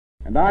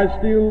And I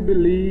still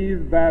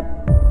believe that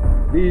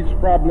these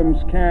problems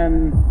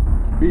can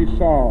be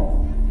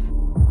solved.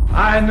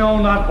 I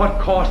know not what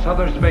course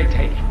others may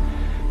take,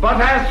 but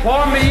as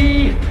for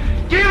me,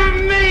 give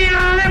me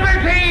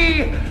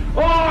liberty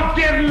or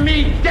give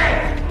me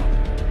death.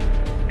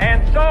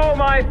 And so,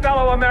 my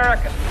fellow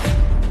Americans,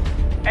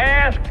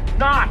 ask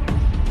not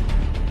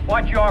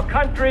what your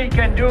country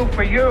can do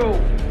for you.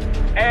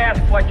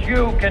 Ask what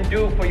you can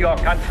do for your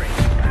country.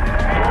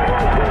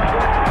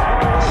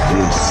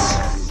 This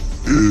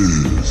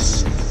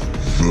is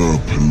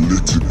the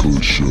Political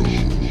Show.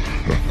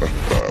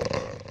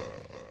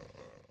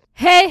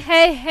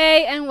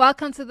 Hey, and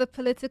welcome to the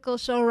Political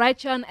Show right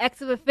here on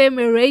Active FM,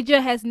 where radio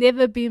has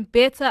never been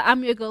better.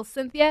 I'm your girl,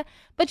 Cynthia,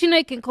 but you know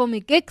you can call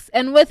me Gix.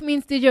 And with me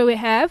in studio we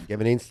have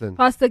Gavin Inslin,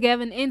 Pastor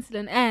Gavin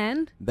Inslin,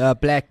 and The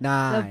Black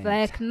Knight. The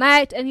Black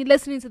Knight. And you're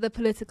listening to the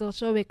Political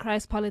Show, where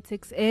Christ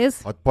politics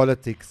is Hot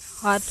Politics.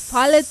 Hot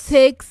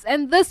Politics.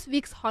 And this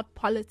week's Hot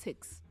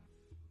Politics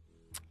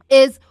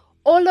is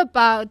all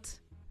about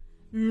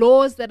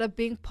laws that are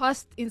being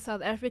passed in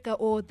South Africa,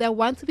 or that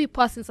want to be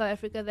passed in South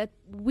Africa, that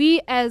we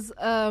as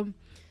a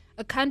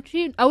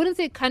country, I wouldn't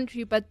say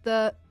country, but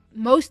the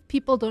most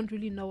people don't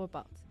really know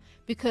about,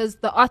 because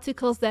the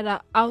articles that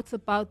are out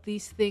about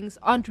these things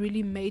aren't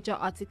really major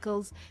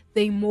articles.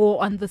 They're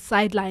more on the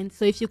sidelines.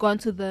 So if you go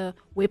onto the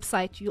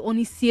website, you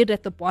only see it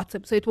at the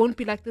bottom, so it won't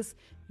be like this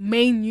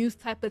main news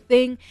type of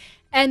thing.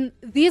 And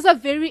these are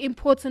very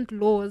important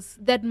laws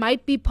that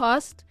might be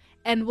passed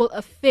and will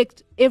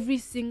affect every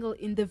single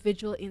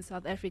individual in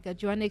South Africa.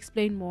 Do you want to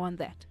explain more on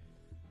that?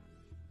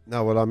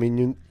 No, well, I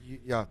mean,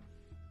 yeah.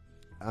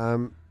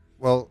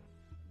 Well,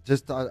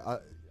 just I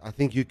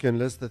think you can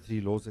list the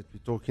three laws that we're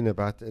talking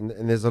about,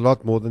 and there's a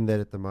lot more than that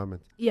at the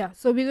moment. Yeah,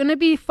 so we're going to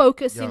be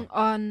focusing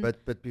on...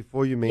 But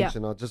before you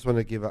mention, I just want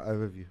to give an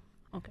overview.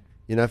 Okay.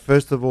 You know,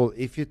 first of all,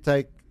 if you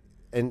take...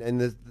 And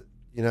there's,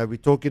 you know, we're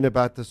talking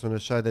about this on a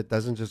show that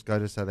doesn't just go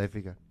to South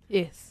Africa.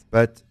 Yes.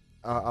 But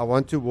I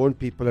want to warn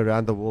people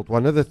around the world.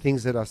 One of the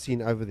things that I've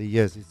seen over the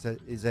years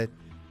is that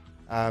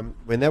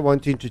when they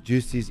want to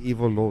introduce these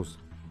evil laws,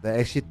 they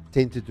actually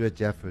tend to do it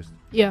here first.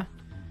 Yeah.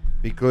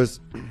 Because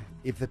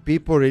if the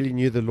people really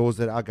knew the laws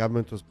that our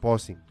government was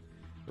passing,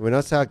 and when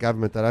I say our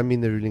government, I don't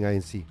mean the ruling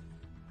ANC.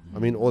 I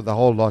mean the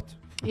whole lot.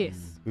 Yes.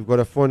 We've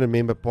got a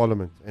 400-member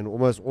parliament, and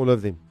almost all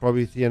of them,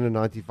 probably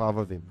 395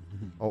 of them,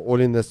 are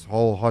all in this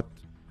whole hot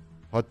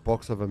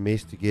box of a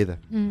mess together.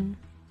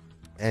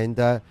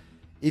 And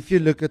if you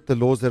look at the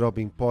laws that are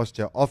being passed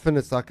here, often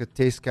it's like a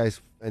test case,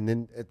 and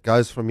then it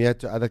goes from here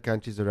to other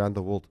countries around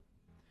the world.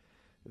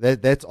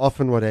 That's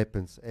often what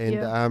happens.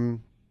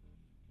 And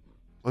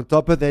on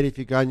top of that, if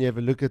you go and you have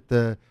a look at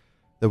the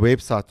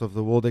website of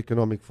the World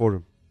Economic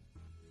Forum,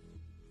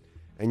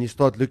 and you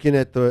start looking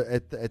at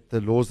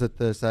the laws that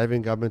the South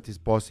African government is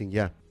passing,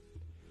 you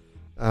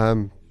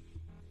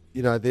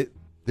know,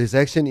 there's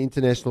actually an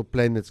international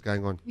plan that's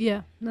going on.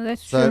 Yeah, no,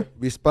 that's so true.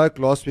 We spoke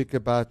last week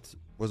about...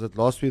 Was it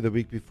last week or the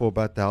week before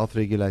about the health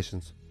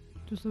regulations?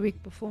 It was the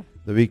week before.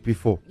 The week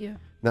before. Yeah.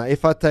 Now,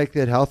 if I take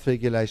that health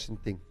regulation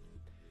thing,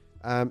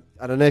 I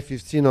don't know if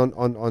you've seen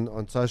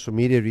on social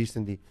media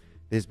recently,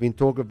 there's been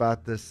talk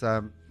about this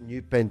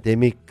new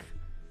pandemic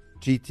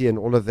treaty and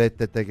all of that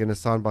they're going to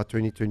sign by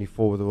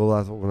 2024 with the World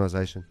Health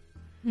Organization.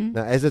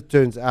 Now, as it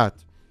turns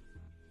out,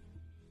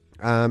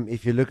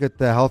 if you look at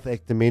the Health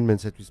Act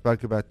amendments that we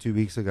spoke about 2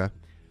 weeks ago,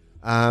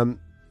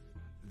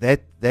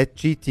 that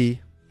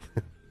treaty...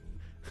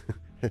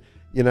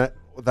 You know,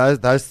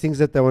 those things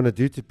that they want to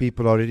do to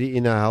people are already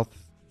in our health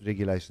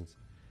regulations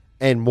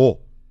and more.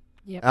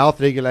 Yep. Our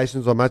health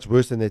regulations are much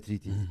worse than that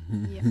treaty.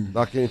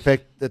 Like, in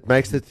fact, it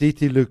makes the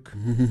treaty look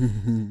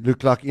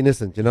like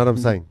innocent. You know what I'm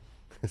saying?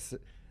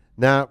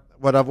 Now,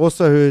 what I've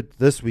also heard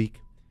this week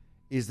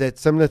is that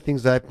similar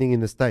things are happening in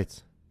the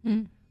States,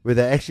 where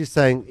they're actually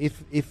saying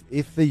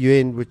if the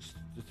UN, which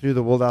through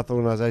the World Health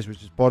Organization,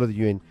 which is part of the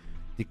UN,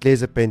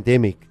 declares a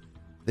pandemic,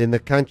 then the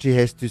country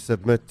has to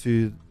submit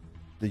to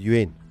the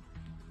UN.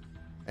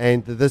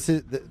 And this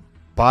is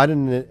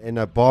Biden and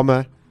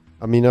Obama.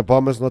 I mean,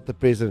 Obama's not the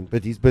president,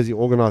 but he's busy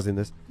organizing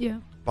this.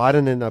 Yeah.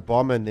 Biden and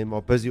Obama and them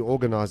are busy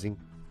organizing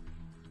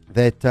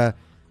that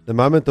the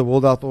moment the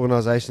World Health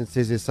Organization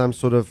says there's some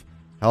sort of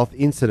health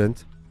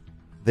incident,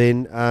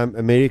 then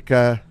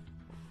America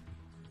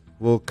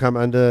will come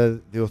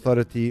under the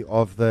authority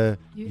of the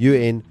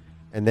UN,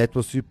 and that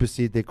will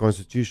supersede their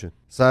constitution.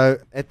 So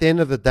at the end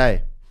of the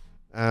day,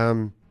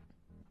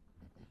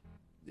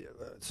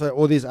 so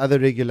all these other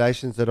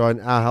regulations that are in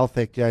our Health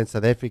Act here in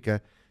South Africa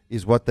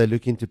is what they're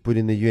looking to put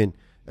in the UN,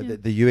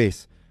 the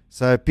US.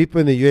 So people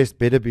in the US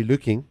better be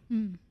looking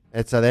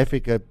at South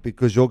Africa,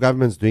 because your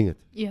government's doing it.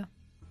 Yeah.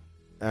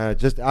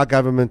 Just our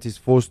government is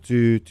forced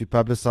to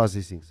publicize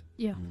these things.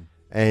 Yeah.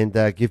 And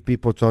give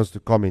people a chance to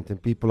comment,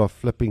 and people are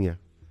flipping here.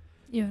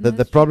 Yeah.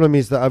 The problem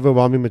is the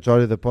overwhelming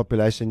majority of the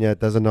population here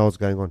doesn't know what's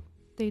going on.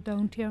 They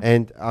don't, yeah.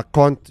 And I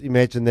can't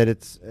imagine that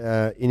it's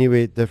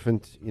anywhere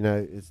different, you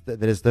know,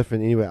 that it's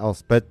different anywhere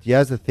else. But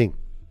here's the thing.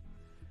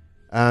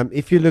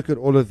 If you look at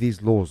all of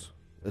these laws,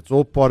 it's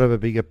all part of a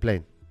bigger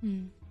plan.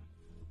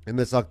 And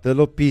it's like the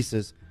little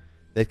pieces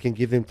that can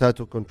give them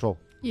total control.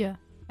 Yeah.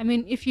 I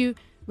mean,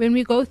 when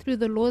we go through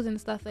the laws and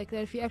stuff like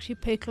that, if you actually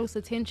pay close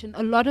attention,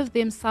 a lot of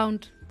them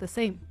sound the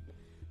same.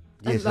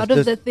 Yes, a lot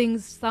of the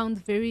things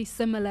sound very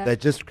similar. They're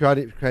just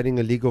creating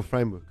a legal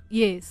framework.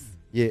 Yes.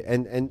 Yeah,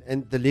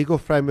 and the legal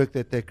framework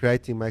that they're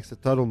creating makes a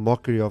total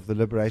mockery of the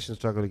liberation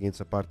struggle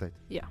against apartheid.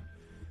 Yeah.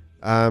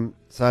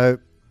 So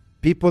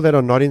people that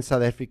are not in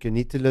South Africa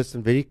need to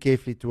listen very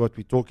carefully to what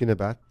we're talking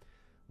about,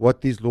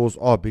 what these laws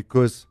are,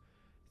 because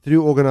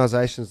through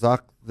organizations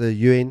like the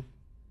UN,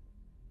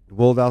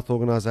 World Health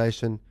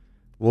Organization,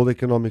 World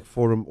Economic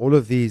Forum, all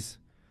of these,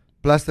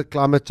 plus the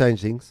climate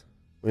change things,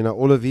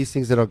 all of these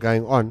things that are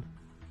going on,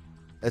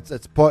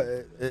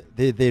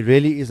 there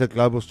really is a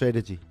global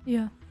strategy.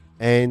 Yeah.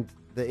 And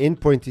the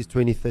end point is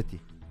 2030.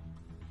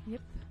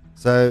 Yep.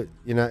 So,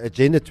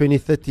 Agenda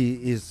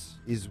 2030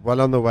 is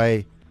well on the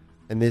way,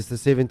 and there's the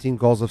 17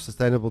 goals of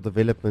sustainable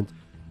development,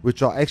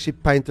 which are actually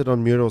painted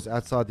on murals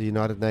outside the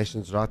United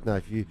Nations right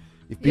now.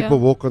 If people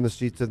walk on the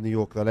streets of New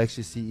York, they'll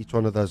actually see each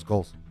one of those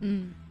goals.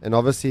 And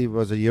obviously, it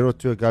was a year or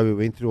two ago we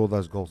went through all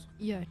those goals.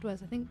 Yeah, it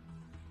was, I think.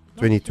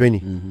 2020.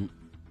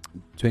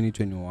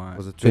 2021.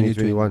 Was it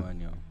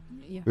 2021?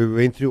 Yeah. We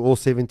went through all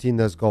 17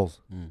 those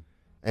goals.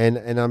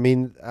 And I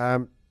mean,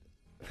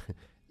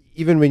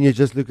 even when you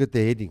just look at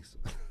the headings,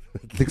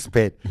 it looks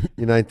bad,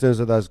 in terms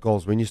of those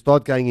goals. When you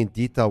start going in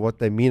detail what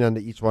they mean under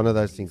each one of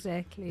those things,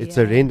 it's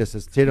horrendous,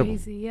 it's terrible.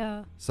 Crazy,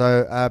 yeah.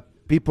 So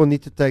people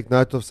need to take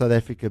note of South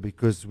Africa,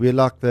 because we're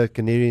like the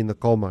canary in the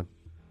coal mine.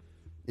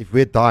 If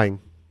we're dying,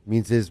 it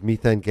means there's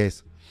methane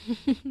gas.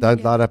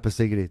 Don't light up a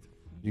cigarette.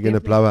 You're going to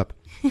blow up.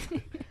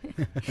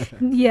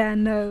 Yeah,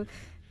 no.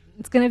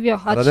 It's going to be a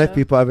hot I don't know show. if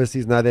people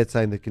overseas know that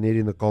saying, the canary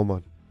in the coal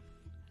mine.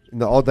 In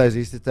the old days, they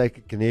used to take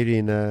a canary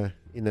in a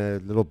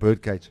little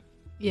bird cage.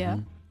 Yeah.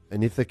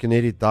 And if the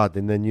canary died,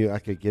 then they knew,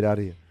 okay, get out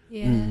of here.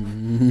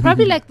 Yeah.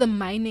 Probably like the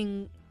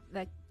mining,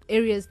 like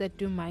areas that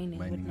do mining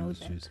would know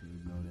that.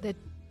 That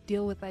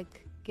deal with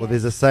like gas. Well,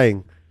 there's a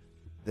saying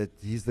that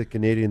he's the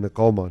canary in the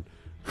coal mine.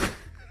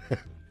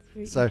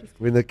 So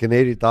when the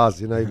canary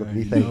dies, you've got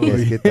methane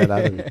gas, get that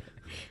out of there.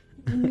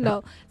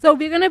 No. So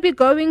we're going to be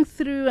going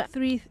through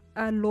 3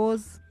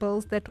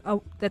 bills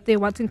that they're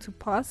wanting to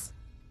pass.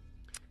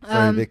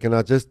 Sorry, can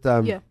I just...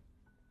 yeah.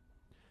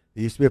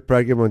 There used to be a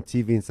program on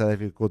TV in South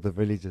Africa called The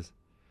Villages.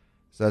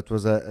 So it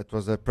was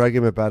a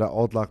program about an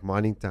old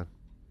mining town.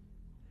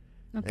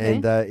 Okay.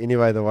 And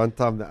anyway, the one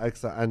time the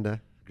oaks are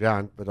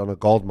underground, but on a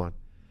gold mine,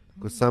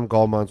 because some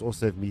gold mines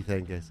also have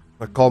methane gas.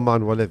 A coal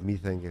mine will have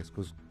methane gas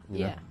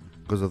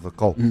because of the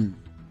coal.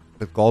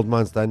 But gold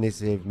mines don't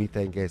necessarily have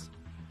methane gas.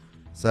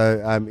 So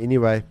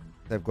anyway,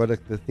 they've got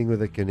the thing with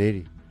the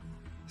canary.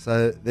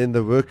 So then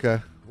the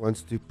worker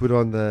wants to put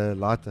on the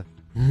lighter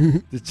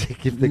to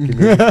check if the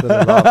canary is still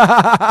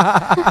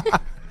alive.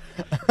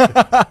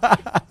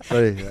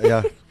 Sorry,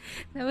 yeah.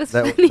 That was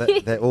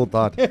funny. They all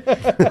died.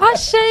 Oh,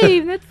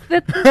 shame.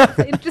 That's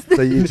interesting.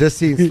 So you just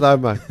see in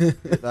slow-mo,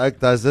 the oak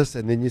does this,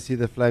 and then you see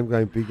the flame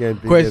going bigger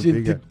and bigger Question,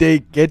 and bigger. did they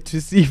get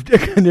to see if the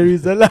canary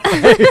is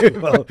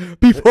alive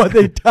before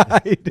they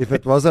died? If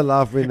it was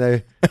alive when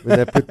they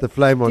put the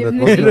flame on, it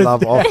wasn't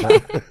alive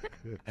after.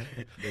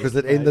 Because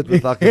it ended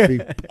with like a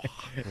big...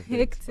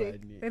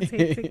 Hectic. That's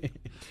hectic.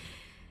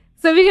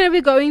 So we're going to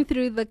be going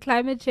through the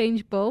climate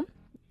change bill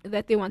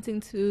that they're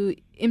wanting to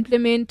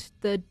implement,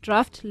 the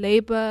draft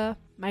labor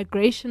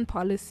migration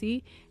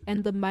policy,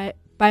 and the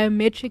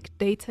biometric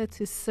data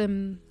to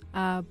SIM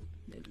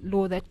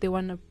law that they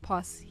want to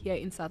pass here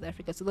in South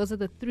Africa. So those are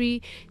the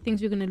 3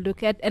 things we're going to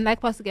look at. And like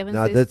Pastor Gavin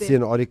Now, I says... did see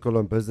an article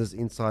on Business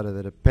Insider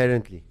that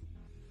apparently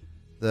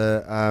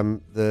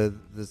the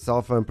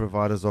cell phone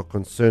providers are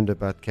concerned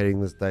about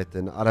carrying this data,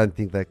 and I don't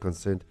think they're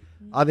concerned.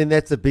 I think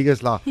that's the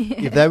biggest lie.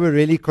 If they were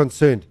really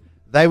concerned,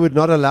 they would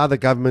not allow the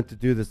government to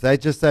do this. They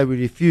just say, we're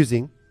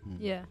refusing.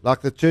 Yeah.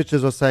 Like the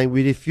churches are saying,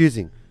 we're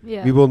refusing.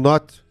 Yeah. We will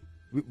not,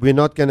 we're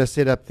not going to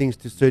set up things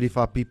to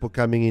certify people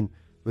coming in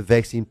with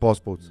vaccine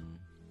passports.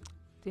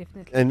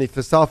 Definitely. And if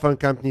the cell phone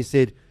company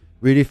said,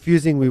 we're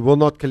refusing, we will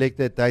not collect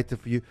that data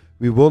for you,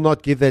 we will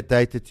not give that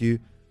data to you,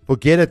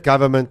 forget it,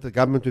 government, the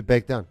government would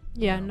back down.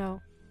 Yeah,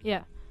 no.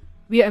 Yeah.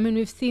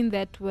 We've seen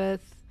that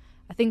with,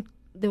 I think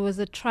there was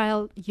a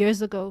trial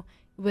years ago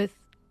with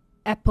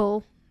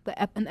Apple,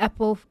 an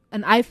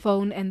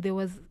iPhone, and there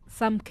was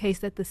some case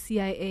that the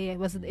CIA,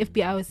 was it the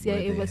FBI or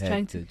CIA, was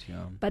trying to,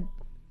 but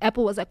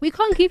Apple was like, we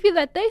can't give you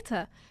that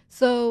data.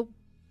 So,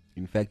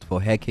 in fact,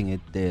 for hacking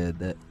it,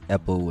 the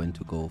Apple went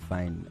to go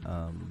find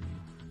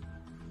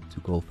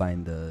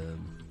the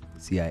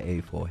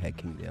CIA for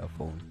hacking their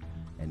phone,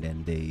 and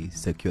then they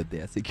secured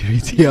their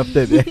security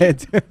after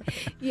that.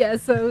 Yeah,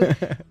 so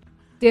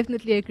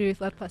definitely agree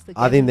with what Pastor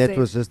I think that said.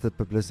 was just a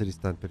publicity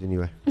stunt, but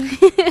anyway.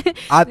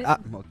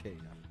 Okay.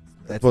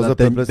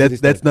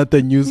 That's not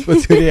the news for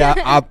today.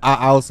 I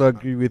also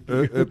agree with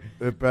you.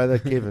 Her brother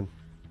Kevin,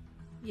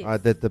 Yes. I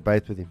did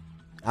debate with him.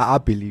 I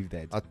believe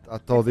that. I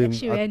told him.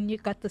 Actually, when you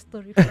got the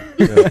story from.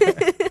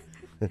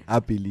 I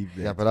believe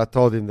that. Yeah, but I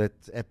told him that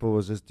Apple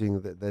was just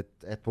doing that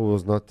Apple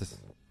was not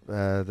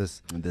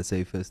the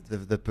safest,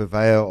 the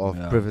purveyor of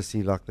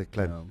privacy, like they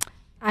claim.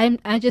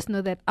 I just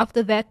know that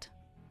after that,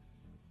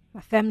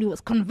 my family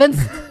was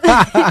convinced.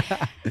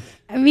 I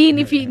mean,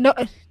 if you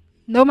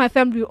know my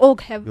family, we all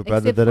have. Your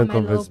brother didn't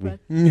convince me.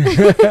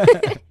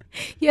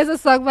 Here's a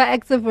song by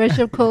Acts of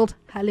Worship called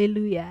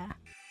Hallelujah.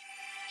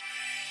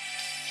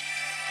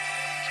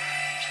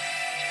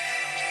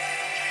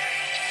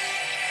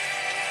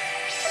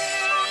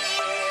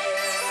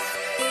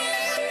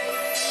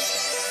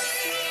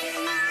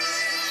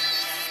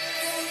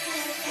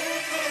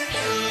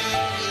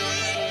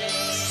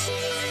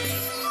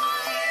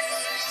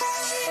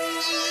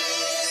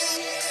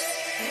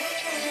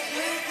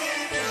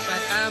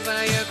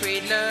 By your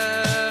great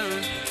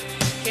love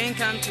can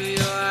come to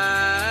your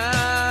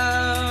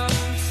house.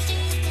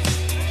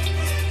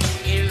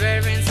 In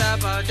reverence I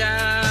bow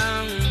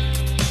down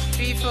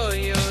before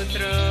your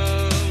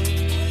throne.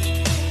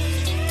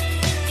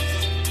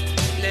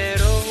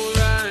 Let all who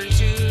run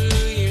to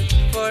you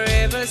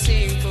forever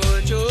sing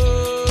for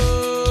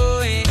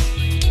joy.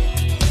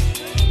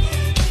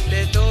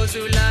 Let those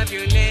who love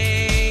your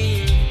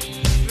name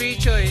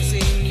rejoice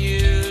in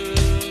you.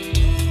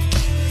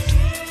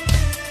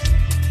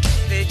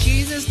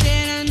 Jesus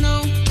that I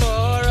know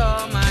for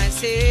all my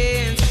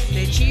sins.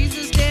 The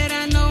Jesus that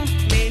I know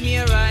made me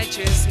a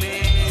righteous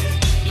man.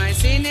 My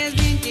sin has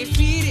been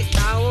defeated,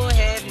 I will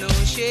have no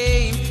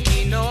shame.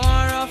 In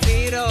honor of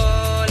it all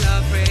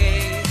I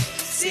pray,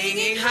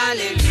 singing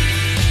hallelujah,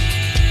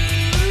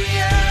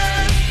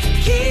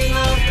 King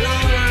of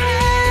glory.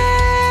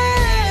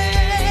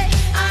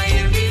 I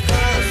am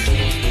because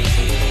you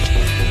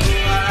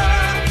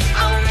are.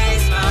 I'll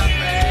raise my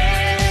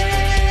praise,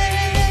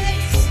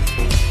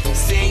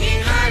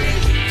 singing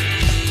hallelujah,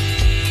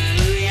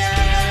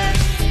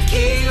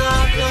 King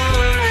of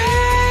glory.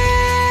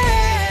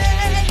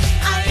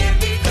 I am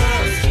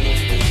because you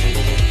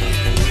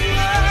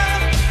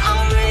are.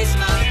 I'll raise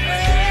my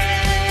praise.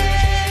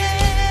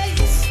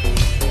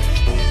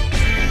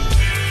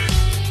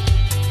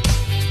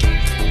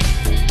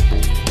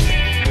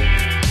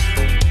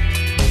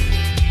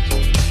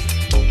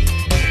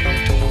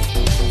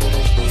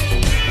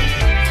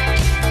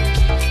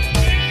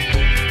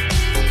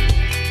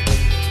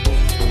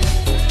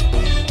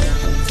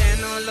 And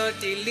oh Lord,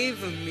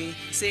 deliver me,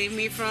 save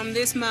me from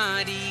this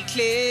mighty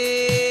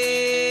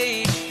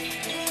clay.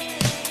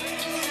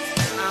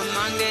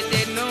 Among the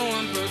dead, no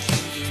one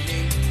proclaimed your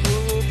name. Who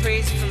will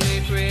praise you from the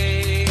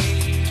grave?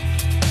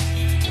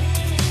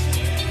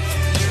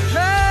 You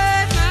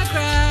heard my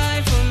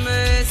cry for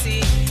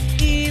mercy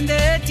in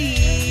the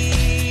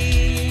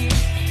deep.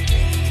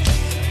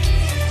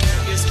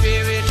 Your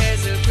spirit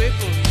has a grip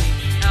on me,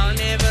 I'll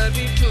never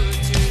be put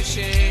to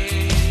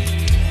shame.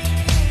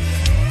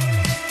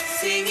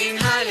 Singing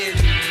hallelujah,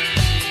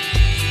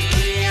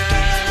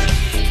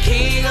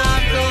 King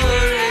of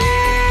glory.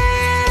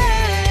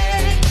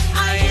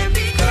 I am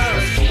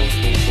because you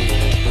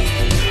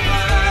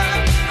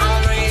are.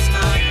 I'll raise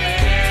my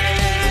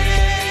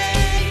praise,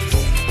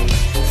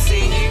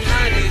 singing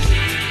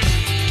hallelujah,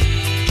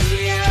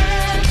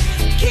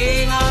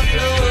 King of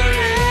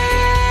glory.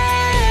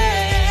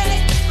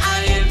 I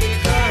am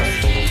because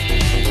you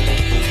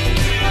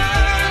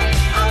are.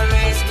 I'll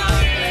raise my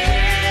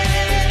praise.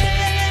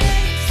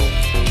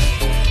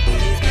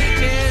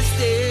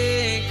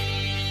 Majestic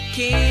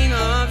King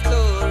of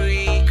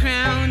glory,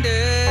 crowned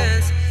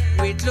us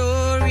with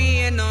glory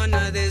and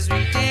honor. There's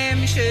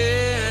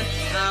redemption.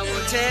 I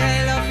will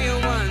tell of your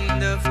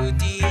wonderful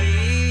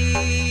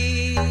deeds.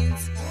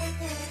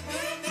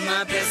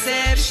 My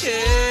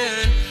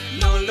perception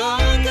no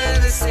longer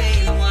the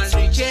same, was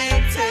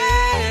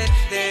rejected,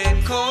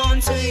 then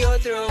come to your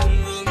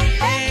throne room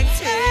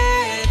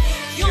elected.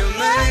 Your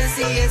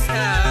mercy has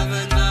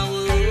covered my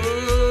wounds.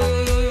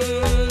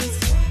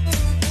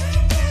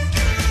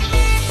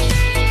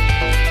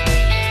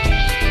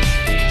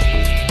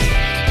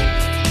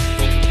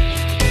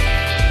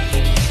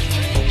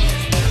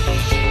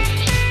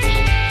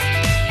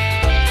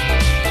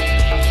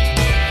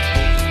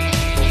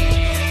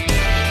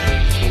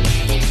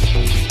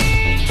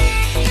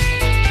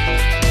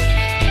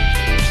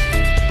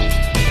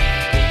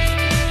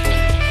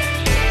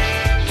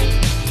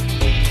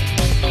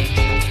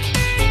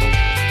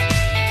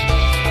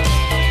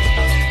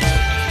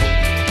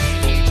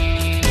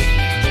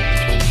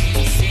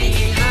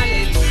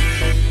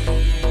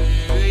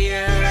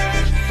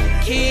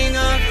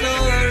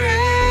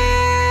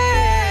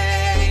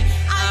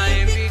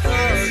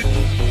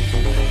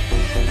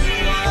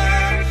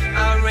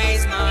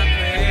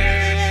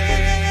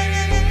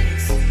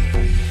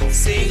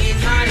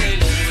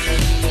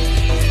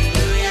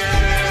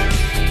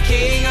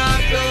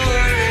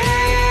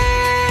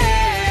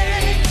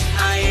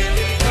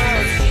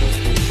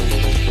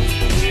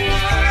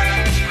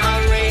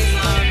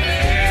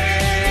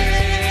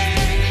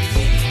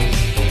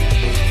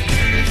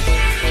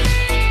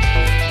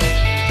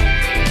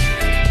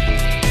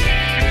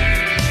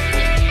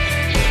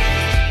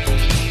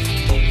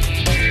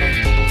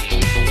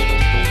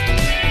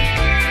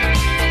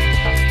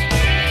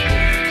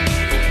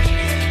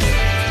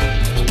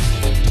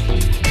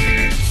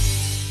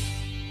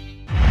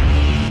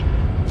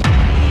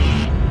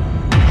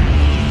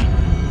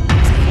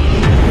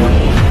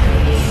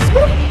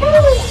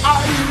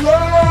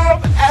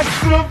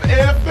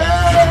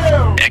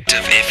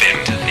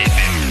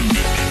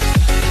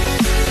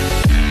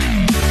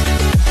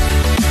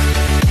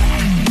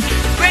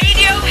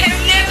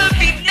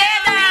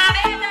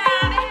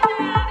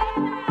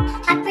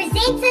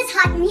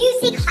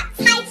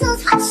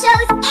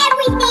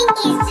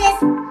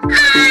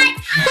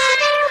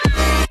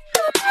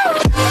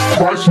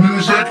 Christ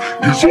music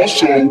is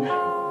also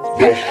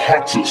the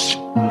hottest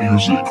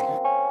music.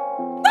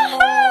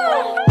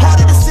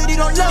 Heart of the city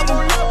don't love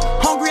 'em.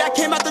 Hungry, I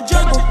came out the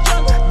jungle.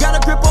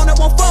 Got a grip on it,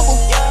 won't fumble.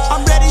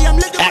 I'm ready, I'm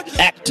living.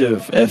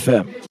 Active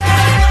FM.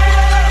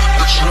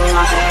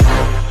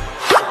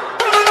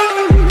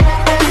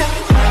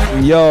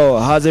 Yo,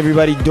 how's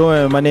everybody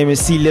doing? My name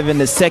is C Living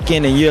the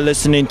Second, and you're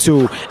listening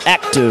to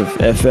Active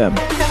FM.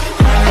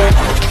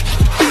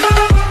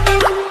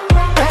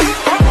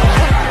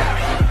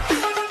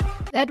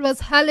 That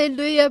was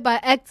Hallelujah by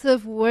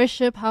Active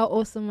Worship. How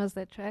awesome was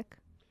that track?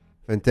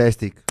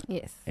 Fantastic.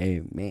 Yes.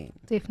 Amen.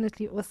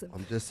 Definitely awesome.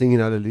 I'm just singing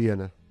hallelujah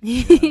now.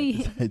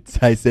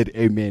 I said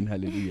amen,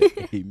 hallelujah,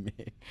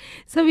 amen.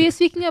 So we are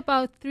speaking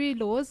about 3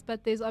 laws,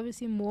 but there's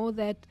obviously more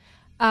that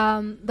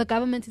the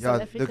government in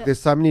South Africa... Look,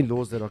 there's so many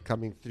laws that are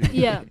coming through.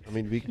 Yeah. I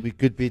mean, we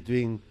could be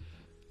doing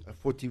a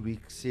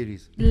 40-week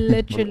series.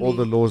 Literally. On all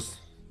the laws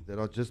that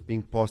are just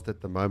being passed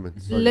at the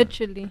moment. So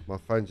literally. My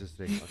phone just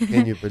rang.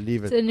 Can you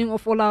believe it? Turning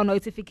off all our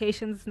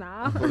notifications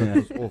now. I thought it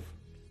was off.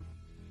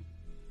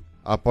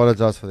 I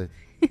apologize for that.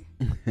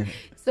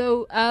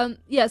 So,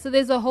 so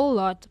there's a whole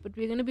lot, but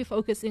we're going to be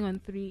focusing on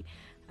 3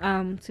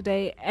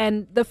 today.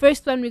 And the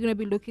first one we're going to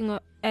be looking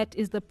at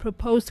is the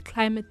proposed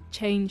climate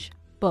change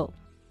bill.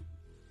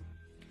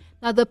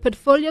 Now, the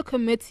Portfolio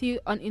Committee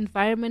on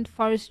Environment,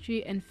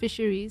 Forestry and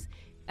Fisheries,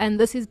 and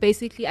this is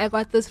basically, I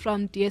got this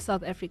from Dear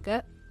South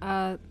Africa's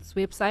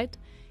website,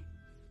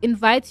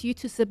 invites you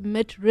to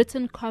submit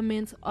written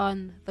comments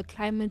on the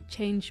climate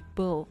change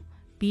bill,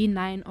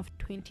 B9 of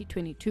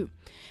 2022.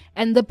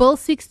 And the bill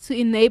seeks to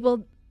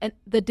enable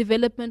the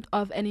development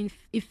of an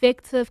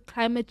effective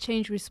climate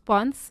change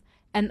response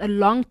and a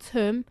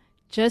long-term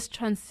just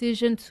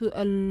transition to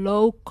a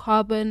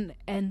low-carbon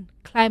and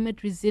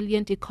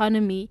climate-resilient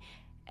economy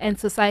and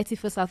society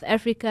for South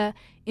Africa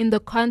in the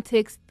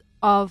context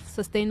of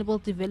sustainable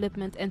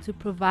development, and to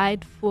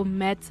provide for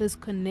matters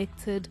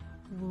connected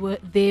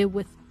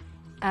therewithin.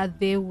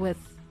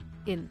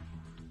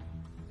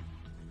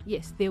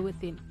 Yes,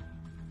 therewithin.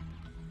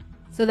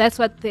 So that's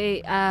what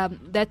they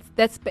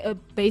that's a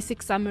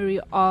basic summary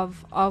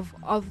of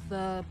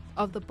the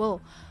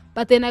bill.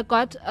 But then I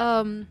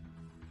found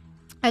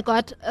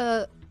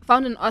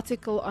an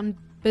article on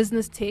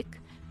Business Tech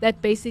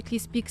that basically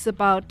speaks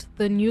about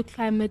the new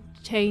climate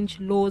change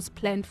laws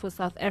planned for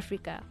South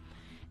Africa.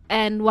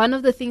 And one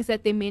of the things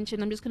that they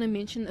mention, I'm just going to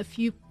mention a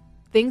few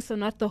things, so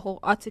not the whole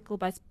article,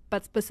 but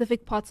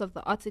specific parts of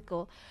the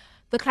article.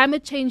 The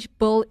climate change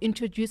bill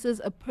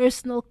introduces a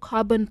personal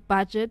carbon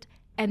budget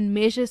and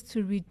measures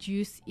to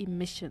reduce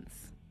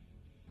emissions.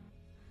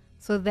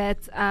 So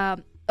that's a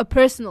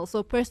personal.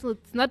 So personal.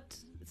 It's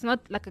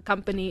not like a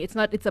company. It's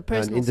a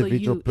personal.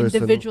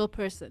 Individual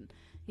person.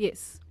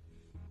 Yes.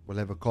 Will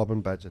have a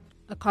carbon budget.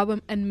 A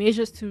carbon and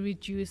measures to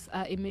reduce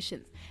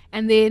emissions.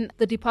 And then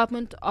the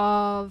Department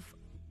of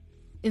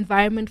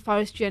Environment,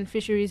 Forestry and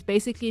Fisheries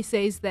basically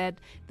says that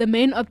the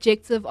main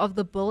objective of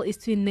the bill is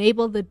to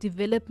enable the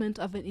development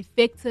of an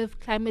effective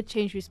climate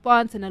change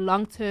response and a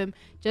long-term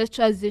just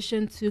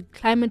transition to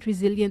climate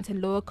resilient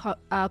and lower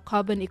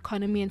carbon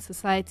economy and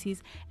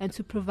societies, and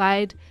to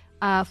provide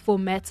for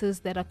matters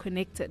that are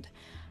connected.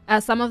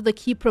 Some of the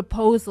key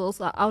proposals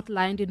are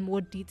outlined in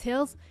more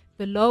details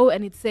below,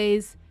 and it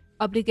says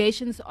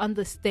obligations on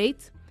the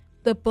state.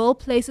 The bill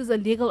places a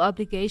legal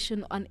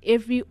obligation on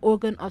every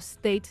organ of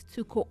state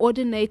to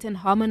coordinate and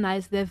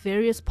harmonize their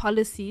various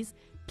policies,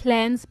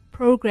 plans,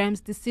 programs,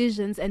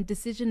 decisions, and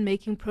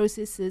decision-making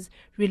processes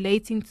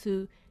relating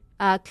to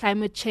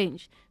climate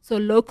change. So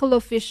local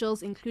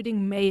officials,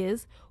 including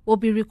mayors, will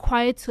be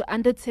required to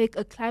undertake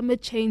a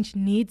climate change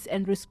needs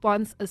and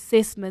response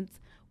assessment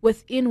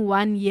within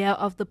 1 year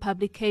of the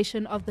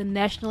publication of the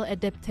National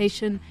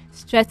Adaptation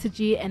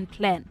Strategy and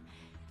Plan.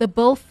 The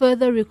bill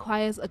further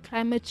requires a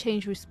climate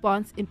change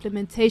response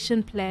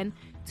implementation plan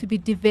to be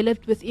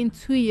developed within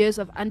 2 years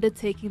of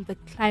undertaking the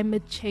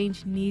climate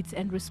change needs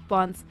and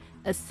response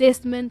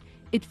assessment.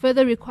 It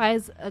further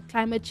requires a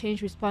climate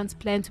change response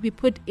plan to be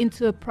put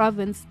into a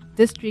province,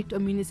 district, or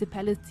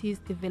municipality's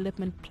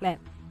development plan.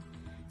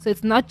 So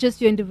it's not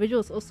just your individual,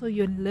 it's also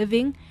your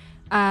living,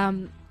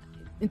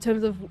 in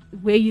terms of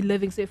where you're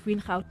living. So if we're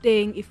in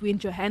Gauteng, if we're in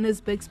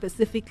Johannesburg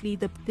specifically,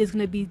 there's going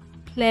to be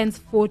plans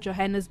for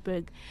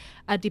Johannesburg,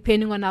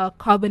 depending on our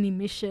carbon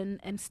emission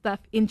and stuff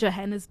in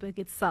Johannesburg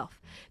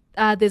itself.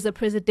 There's a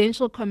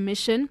presidential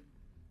commission.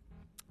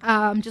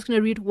 I'm just going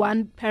to read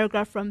one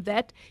paragraph from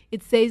that.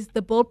 It says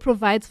the bill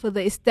provides for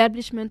the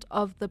establishment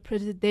of the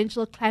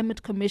Presidential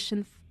Climate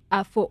Commission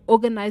for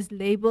organized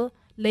labor,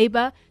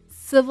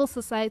 civil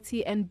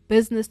society, and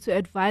business to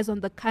advise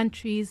on the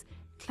country's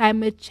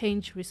climate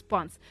change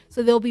response.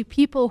 So there will be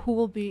people who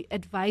will be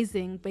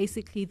advising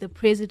basically the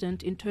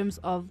president in terms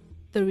of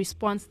the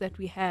response that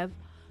we have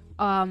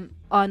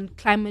on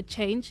climate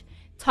change,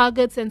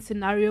 targets and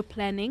scenario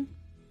planning.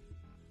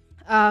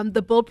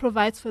 The bill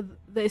provides for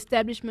the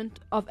establishment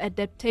of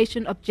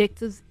adaptation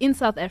objectives in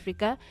South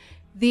Africa.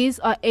 These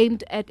are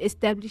aimed at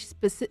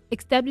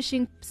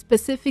establishing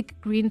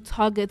specific green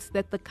targets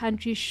that the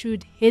country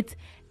should hit,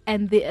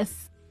 and the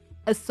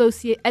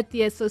at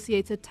the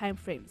associated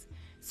timeframes.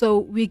 So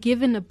we're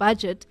given a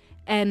budget,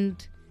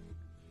 and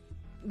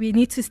we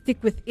need to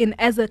stick within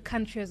as a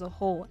country as a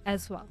whole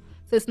as well.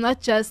 So it's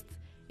not just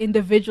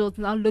individuals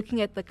now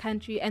looking at the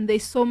country, and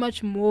there's so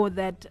much more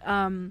that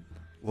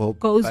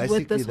goes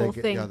with this whole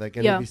thing. Yeah, they're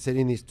going to be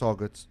setting these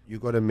targets. You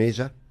got to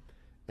measure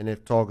and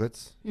have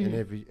targets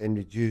and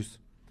reduce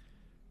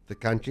the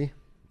country,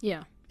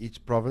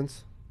 each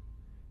province,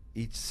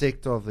 each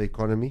sector of the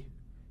economy,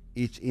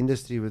 each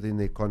industry within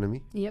the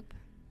economy,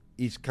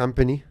 each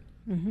company,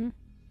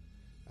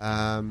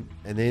 and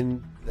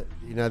then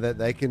that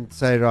they can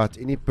say, right,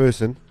 any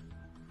person,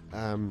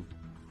 and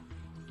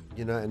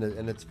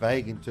it's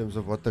vague in terms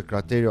of what the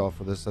criteria are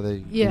for this, so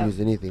they can use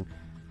anything,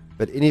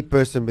 but any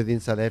person within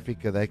South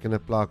Africa, they can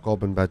apply a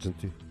carbon budget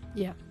to.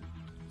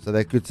 So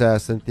they could say,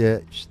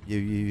 Cynthia,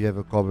 you have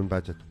a carbon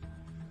budget,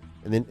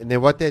 and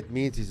then what that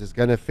means is it's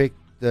going to affect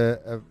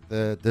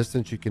the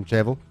distance you can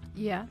travel.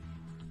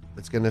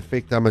 It's going to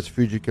affect how much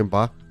food you can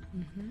buy.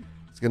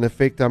 It's going to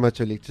affect how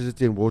much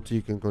electricity and water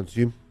you can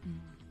consume.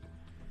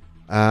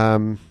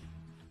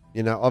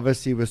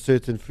 Obviously with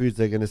certain foods,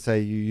 they're going to say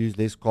you use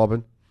less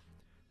carbon.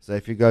 So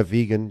if you go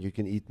vegan, you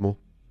can eat more.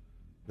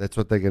 That's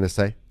what they're going to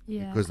say.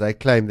 Because they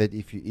claim that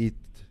if you eat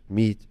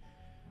meat,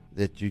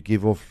 that you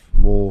give off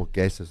more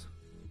gases.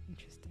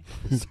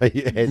 Interesting. So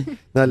you add,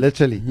 no,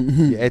 literally,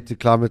 you add to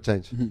climate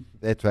change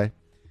that way.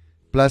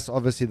 Plus,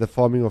 obviously, the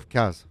farming of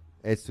cows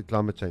adds to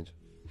climate change.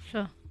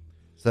 Sure.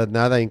 So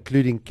now they're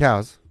including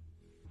cows.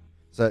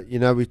 So,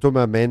 we're talking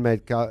about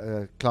man-made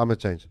climate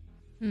change.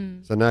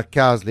 So now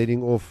cows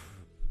letting off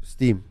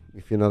steam,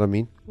 if you know what I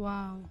mean.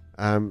 Wow.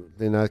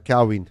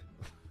 Cow wind.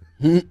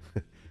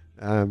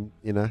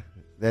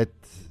 That,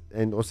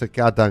 and also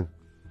cow dung.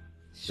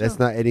 Sure. That's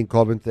not adding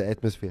carbon to the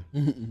atmosphere.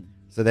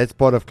 So that's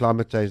part of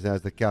climate change now,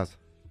 is the cows.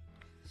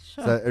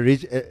 Sure. So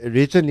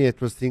originally it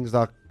was things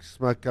like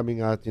smoke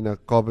coming out,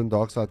 carbon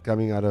dioxide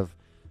coming out of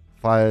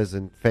fires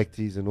and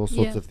factories and all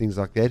sorts of things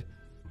like that.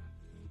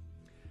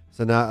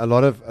 So now a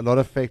lot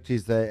of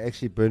factories, they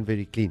actually burn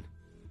very clean.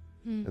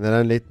 And they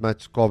don't let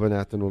much carbon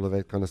out and all of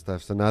that kind of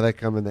stuff. So now they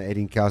come and they're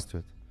adding cows to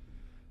it.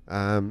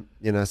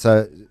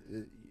 So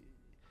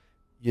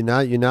you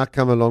now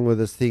come along with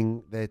this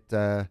thing that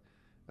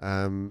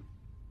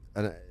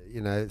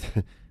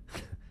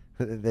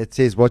that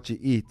says what you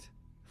eat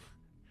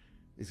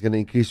is going to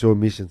increase your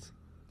emissions.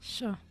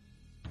 Sure.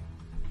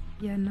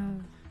 Yeah, no.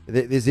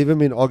 There's even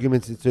been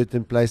arguments in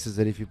certain places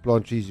that if you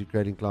plant trees, you're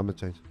creating climate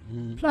change.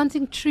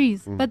 Planting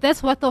trees, but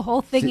that's what the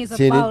whole thing is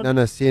CNN, about.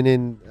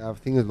 CNN, I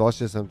think it was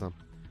last year sometime.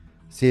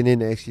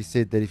 CNN actually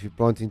said that if you're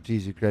planting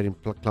trees, you're creating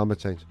climate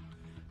change.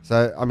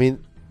 So, I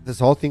mean, this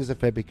whole thing's a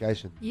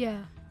fabrication.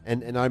 Yeah.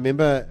 And I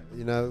remember,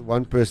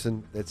 one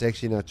person that's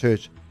actually in our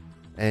church,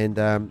 and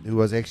who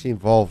was actually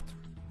involved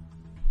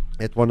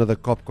at one of the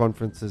COP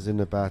conferences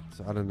in about,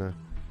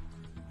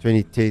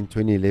 2010,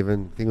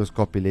 2011. I think it was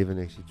COP 11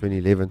 actually,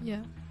 2011.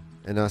 Yeah.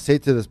 And I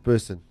said to this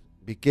person,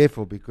 be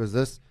careful, because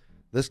this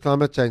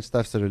climate change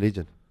stuff's a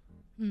religion.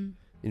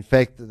 In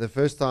fact, the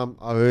first time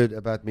I heard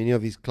about many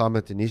of these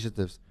climate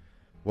initiatives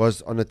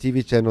was on a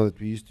TV channel that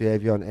we used to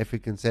have here on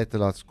African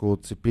satellites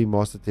called Supreme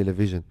Master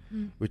Television,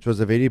 which was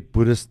a very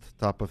Buddhist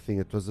type of thing.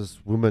 It was this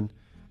woman,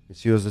 and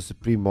she was a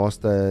Supreme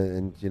Master,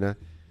 and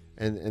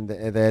and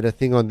they had a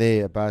thing on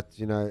there about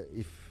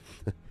if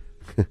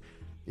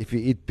if you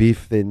eat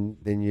beef, then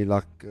you're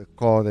like a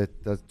car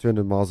that does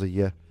 200 miles a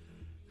year.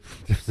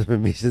 There's some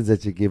emissions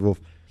that you give off.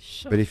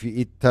 Sure. But if you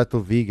eat total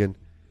vegan,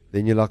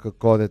 then you're like a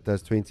car that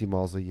does 20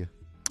 miles a year.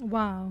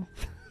 Wow.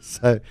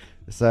 So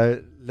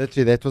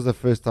literally that was the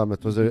first time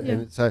it was.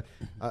 And so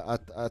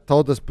I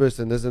told this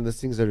person,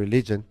 this thing's a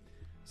religion.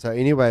 So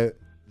anyway,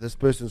 this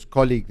person's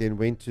colleague then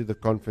went to the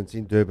conference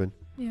in Durban.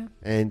 Yeah.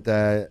 And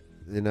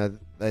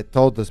they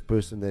told this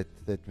person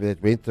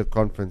that went to the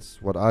conference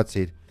what I'd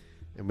said.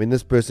 And when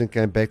this person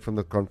came back from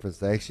the conference,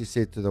 they actually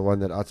said to the one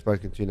that I'd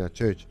spoken to in our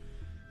church,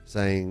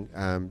 saying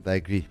they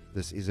agree,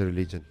 this is a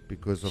religion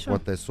because of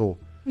what they saw.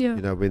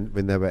 Yeah.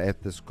 When they were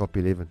at this COP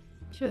 11.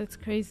 Sure, it's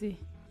crazy.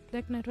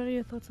 Black Knight, what are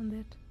your thoughts on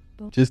that,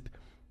 Bill? Just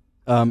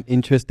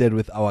interested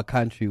with our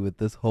country with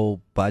this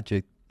whole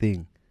budget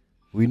thing.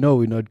 We know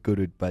we're not good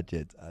with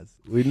budgets.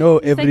 We know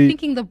it's like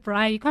thinking the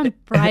braai. You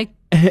can't braai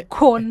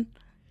corn.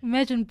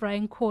 Imagine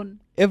braaiing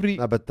corn.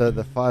 No, but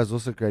the fire is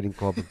also creating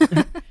carbon.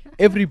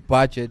 Every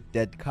budget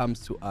that comes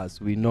to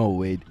us, we know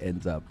where it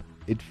ends up.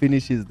 It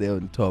finishes there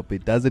on top.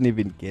 It doesn't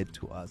even get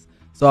to us.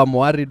 So I'm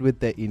worried with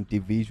the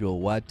individual.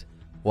 What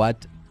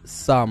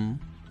sum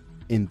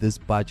in this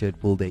budget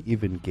will they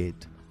even get?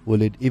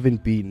 Will it even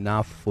be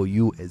enough for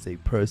you as a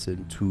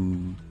person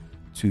to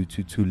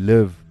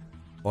live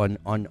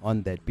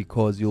on that?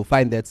 Because you'll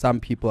find that some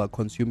people are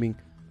consuming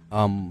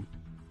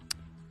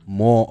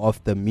more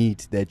of the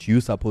meat that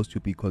you're supposed to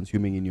be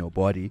consuming in your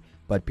body,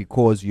 but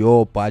because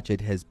your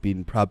budget has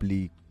been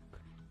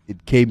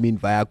it came in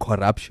via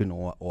corruption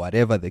or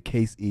whatever the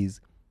case is,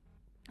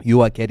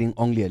 you are getting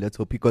only a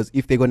little. Because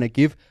if they're going to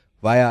give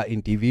via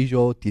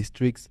individual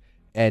districts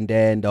and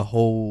then the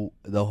whole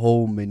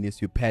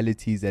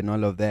municipalities and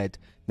all of that.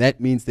 That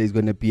means there's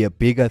going to be a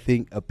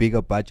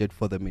bigger budget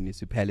for the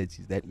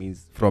municipalities. That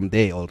means from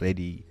there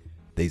already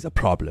there's a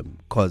problem,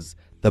 because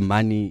the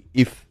money,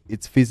 if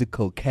it's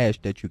physical cash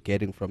that you're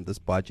getting from this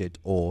budget,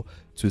 or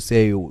to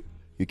say you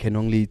can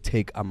only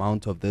take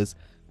amount of this,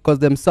 because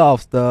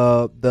themselves,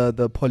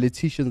 the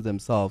politicians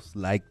themselves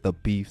like the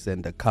beefs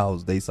and the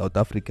cows. They South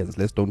Africans,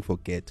 let's don't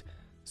forget.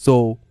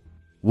 So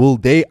will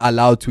they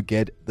allow to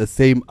get the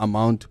same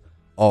amount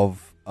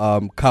of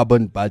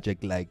carbon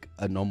budget like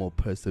a normal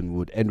person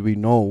would? And we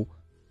know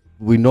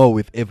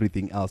with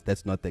everything else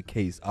that's not the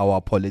case.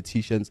 Our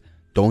politicians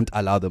don't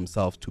allow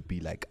themselves to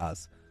be like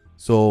us.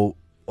 So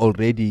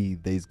already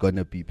there's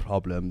gonna be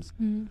problems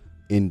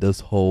in this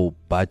whole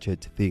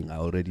budget thing. I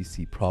already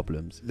see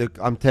problems. Look,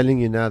 I'm telling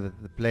you now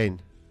that the plan,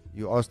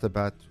 you asked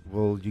about,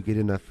 will you get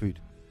enough food?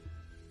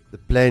 The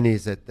plan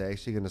is that they're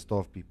actually going to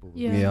starve people.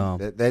 Yeah.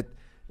 That,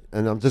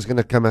 and I'm just going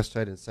to come out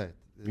straight and say it.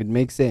 It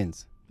makes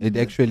sense. It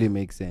actually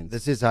makes sense.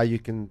 This is how you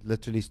can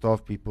literally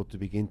starve people to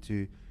begin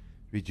to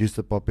reduce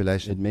the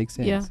population. It makes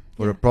sense.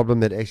 For a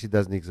problem that actually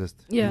doesn't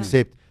exist.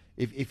 Except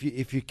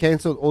if you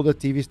cancelled all the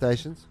TV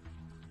stations,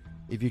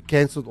 if you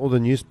cancelled all the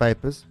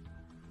newspapers,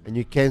 and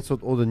you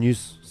cancelled all the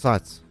news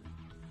sites,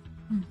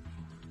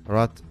 all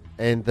right,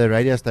 and the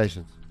radio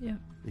stations. Yeah.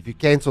 If you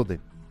cancelled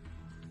them,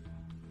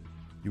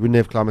 you wouldn't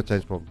have climate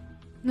change problem.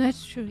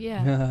 That's true.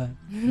 Yeah,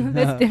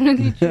 that's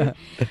definitely true.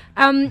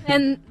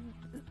 And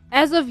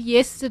as of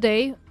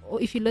yesterday, or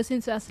if you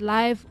listen to us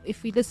live,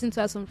 if you listen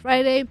to us on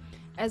Friday,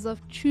 as of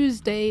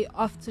Tuesday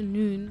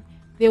afternoon,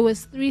 there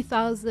was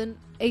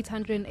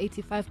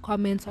 3,885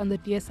 comments on the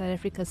Dear South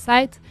Africa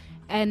site,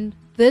 and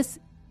this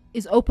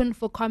is open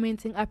for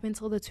commenting up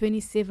until the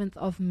 27th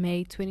of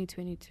May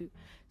 2022.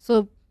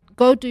 So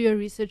go do your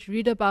research,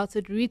 read about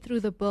it, read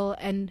through the bill,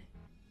 and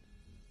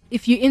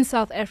if you're in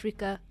South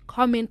Africa,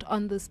 comment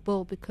on this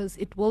bill because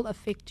it will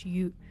affect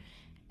you.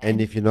 And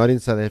if you're not in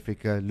South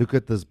Africa, look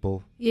at this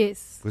bill.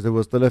 Yes. Because it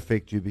will still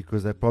affect you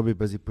because they're probably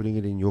busy putting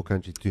it in your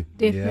country too.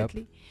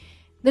 Definitely. Yep.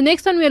 The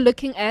next one we're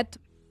looking at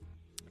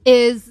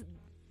is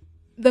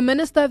the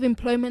Minister of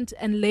Employment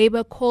and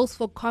Labour calls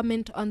for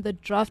comment on the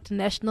draft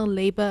National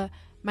Labour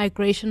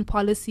Migration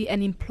Policy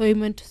and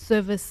Employment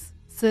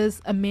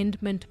Services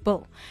Amendment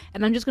Bill.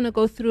 And I'm just going to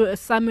go through a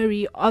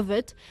summary of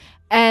it.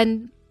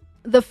 And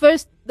the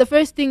first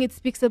thing it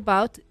speaks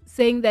about,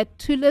 saying that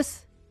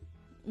Thulas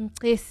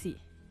Nxesi,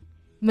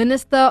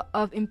 Minister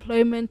of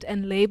Employment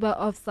and Labour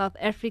of South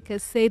Africa,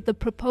 said the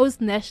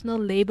proposed National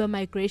Labour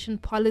Migration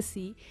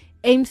Policy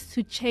aims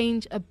to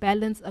change a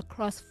balance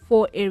across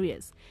 4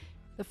 areas.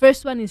 The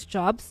first one is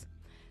jobs.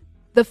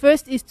 The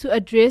first is to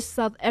address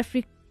South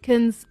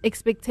Africans'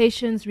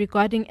 expectations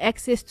regarding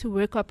access to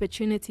work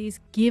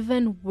opportunities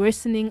given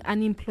worsening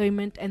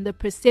unemployment and the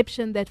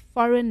perception that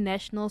foreign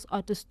nationals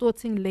are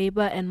distorting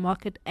labour and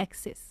market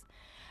access.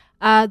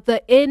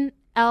 The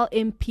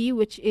NLMP,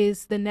 which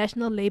is the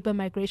National Labour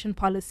Migration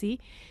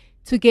Policy,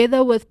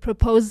 together with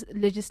proposed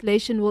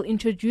legislation, will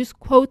introduce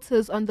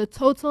quotas on the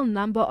total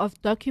number of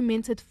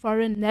documented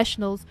foreign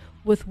nationals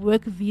with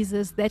work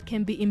visas that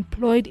can be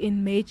employed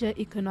in major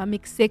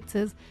economic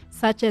sectors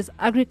such as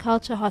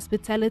agriculture,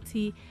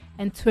 hospitality,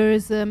 and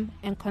tourism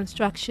and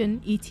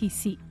construction,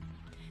 etc.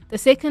 The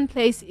second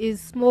place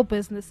is small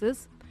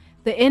businesses.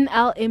 The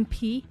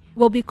NLMP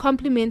will be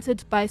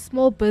complemented by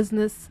small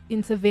business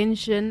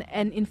intervention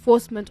and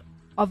enforcement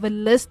of a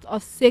list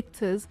of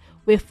sectors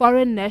where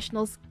foreign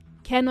nationals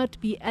cannot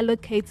be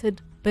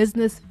allocated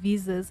business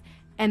visas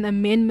and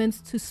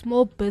amendments to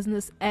Small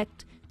Business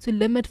Act to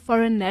limit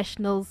foreign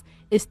nationals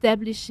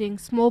establishing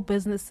small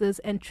businesses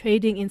and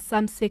trading in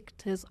some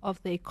sectors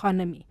of the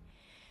economy.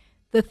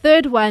 The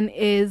third one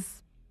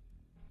is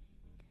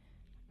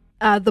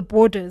the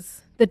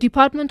borders. The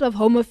Department of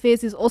Home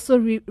Affairs is also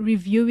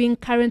reviewing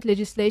current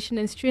legislation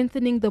and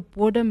strengthening the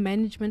Border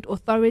Management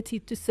Authority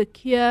to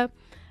secure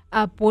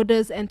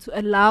borders and to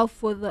allow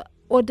for the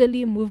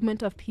orderly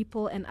movement of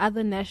people and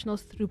other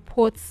nationals through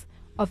ports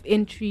of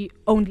entry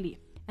only.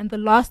 And the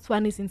last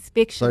one is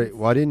inspections. Sorry,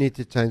 why do you need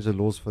to change the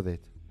laws for that?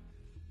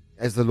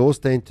 As the laws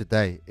stand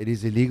today, it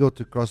is illegal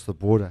to cross the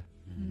border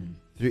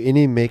through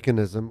any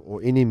mechanism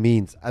or any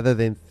means other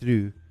than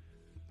through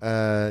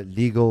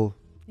legal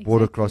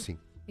border crossing.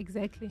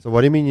 Exactly. So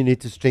what do you mean you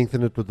need to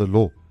strengthen it with the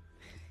law?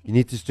 You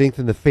need to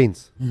strengthen the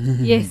fence.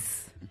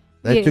 Yes.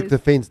 They took the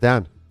fence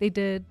down. They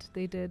did.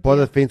 Part of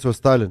the fence was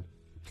stolen.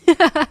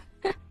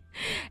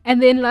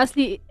 And then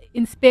lastly,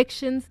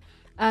 inspections.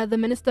 The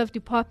Minister of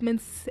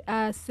Departments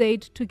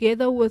said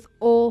together with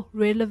all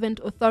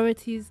relevant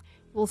authorities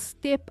will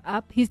step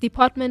up, his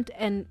department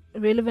and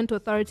relevant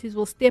authorities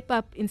will step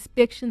up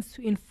inspections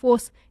to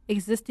enforce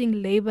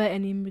existing labor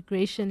and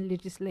immigration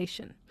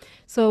legislation.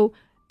 So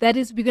that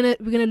is, we're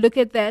gonna look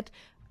at that.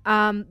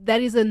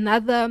 That is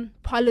another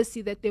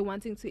policy that they're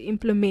wanting to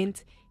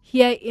implement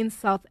here in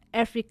South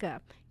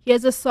Africa.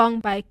 Here's a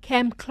song by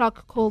Cam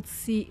Clark called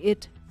See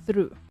It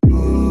Through.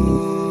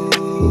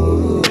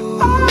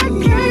 I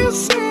can't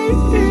see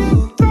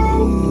it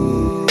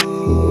through.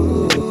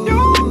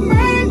 You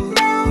make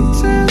me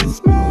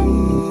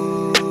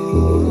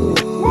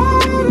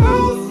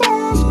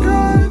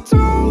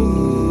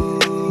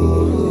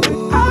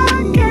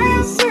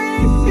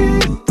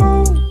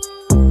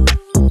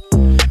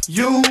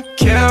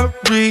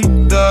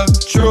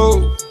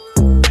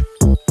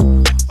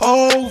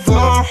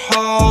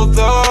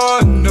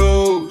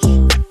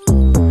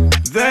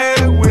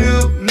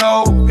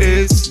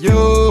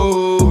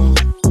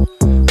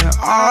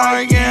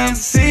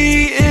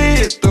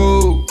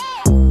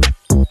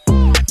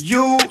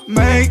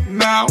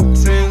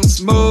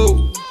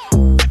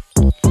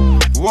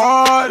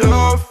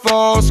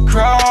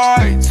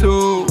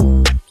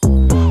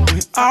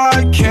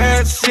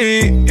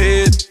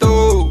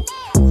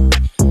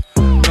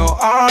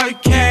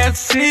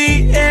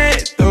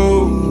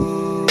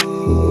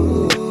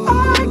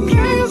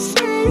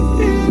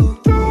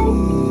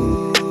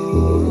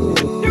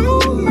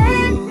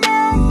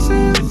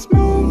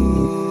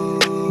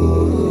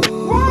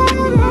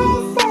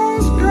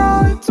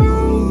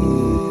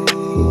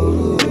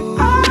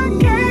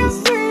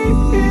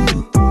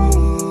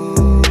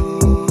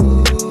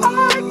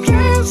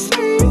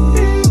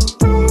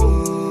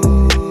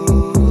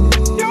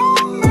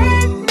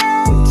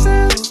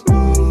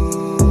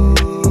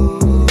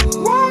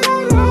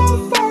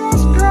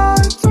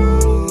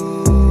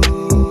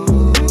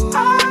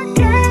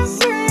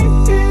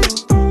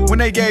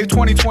they gave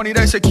 2020,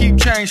 they said keep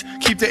change,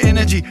 keep the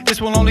energy,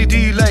 this will only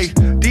delay.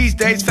 These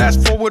days,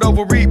 fast forward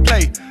over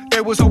replay.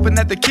 They was hoping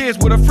that the kids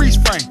would have freeze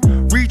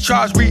frame.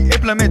 Recharge,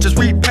 re-implement, just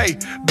repay.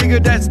 Bigger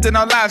debts than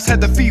our lives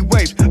had the fee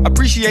waived.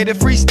 Appreciated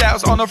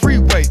freestyles on the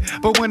freeway.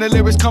 But when the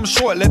lyrics come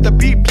short, let the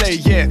beat play,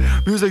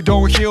 yeah. Music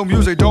don't heal,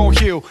 music don't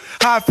heal.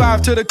 High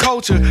five to the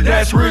culture,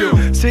 that's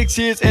real. 6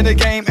 years in the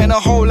game and a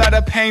whole lot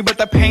of pain. But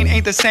the pain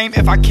ain't the same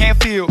if I can't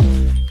feel.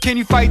 Can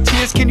you fight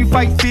tears? Can you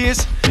fight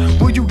fears?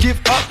 Will you give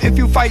up if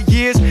you fight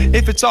years?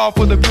 If it's all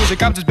for the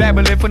music, I'm just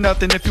babbling for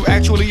nothing. If you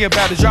actually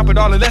about to drop it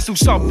all and let's do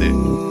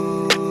something.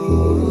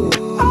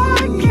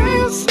 I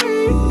can't see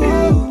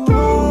it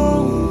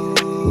through.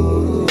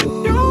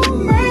 You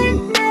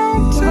make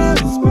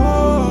mountains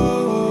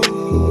move.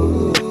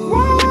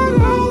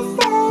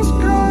 Waterfalls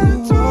cry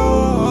too.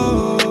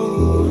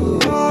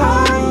 I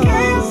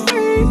can't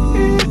see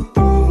it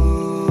through.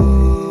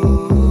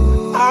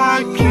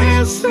 I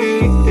can't see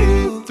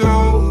it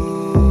through.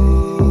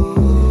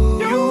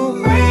 You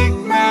make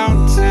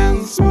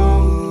mountains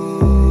move.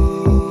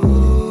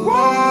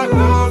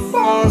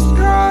 Waterfalls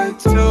cry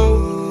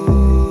too.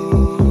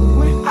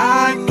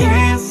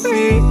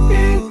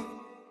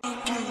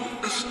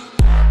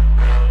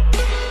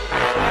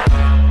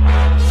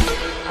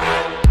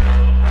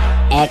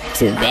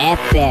 Active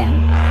FM.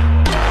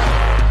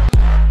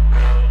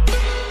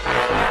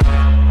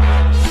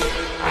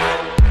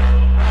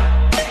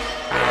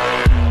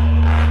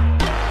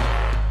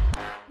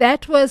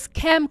 That was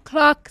Cam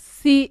Clark,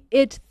 See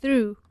It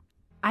Through.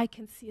 I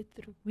can see it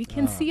through. We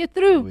can see it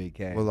through. We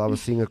can. Well, I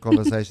was seeing a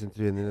conversation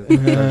through and then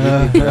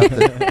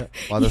interrupted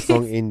by the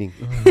song ending.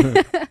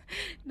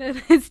 No,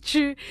 that's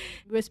true.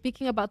 We're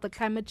speaking about the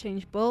climate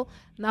change bill.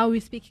 Now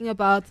we're speaking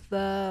about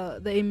the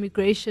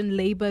immigration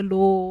labor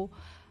law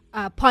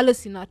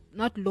policy, not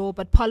law,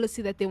 but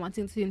policy that they're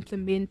wanting to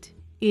implement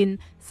in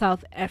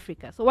South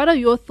Africa. So what are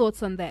your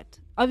thoughts on that?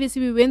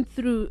 Obviously, we went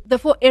through the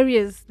 4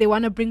 areas they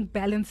want to bring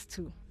balance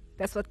to.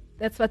 That's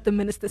what the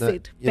minister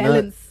said.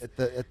 Balance.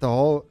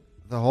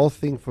 The whole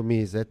thing for me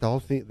is that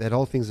that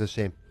whole thing's a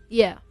shame.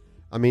 Yeah.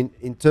 I mean,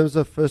 in terms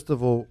of, first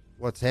of all,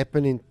 what's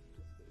happening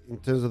in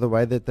terms of the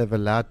way that they've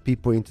allowed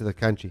people into the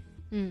country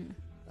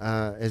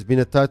has been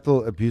a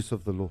total abuse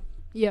of the law.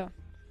 Yeah.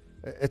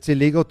 It's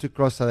illegal to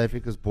cross South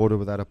Africa's border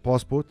without a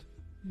passport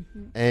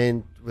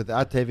and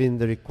without having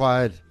the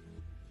required,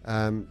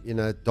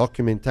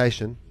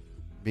 documentation,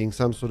 being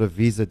some sort of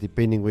visa,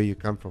 depending where you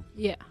come from.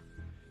 Yeah.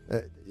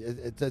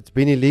 It's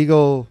been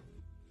illegal,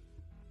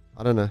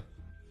 I don't know,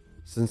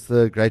 since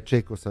the Great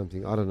Trek or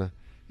something. I don't know.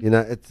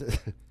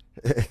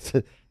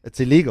 It's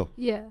illegal.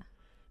 Yeah.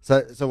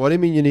 So what do you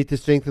mean you need to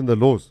strengthen the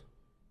laws?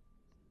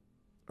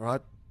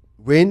 Right?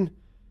 When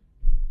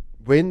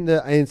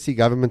the ANC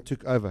government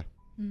took over,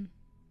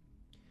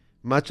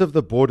 much of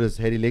the borders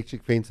had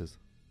electric fences,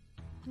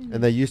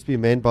 and they used to be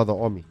manned by the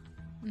army.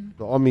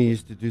 The army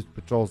used to do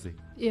patrols there.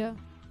 Yeah.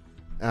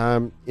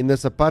 In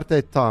this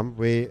apartheid time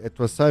where it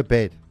was so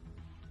bad,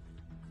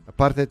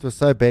 apartheid was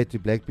so bad to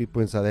black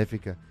people in South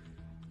Africa,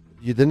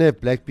 you didn't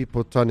have black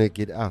people trying to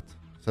get out.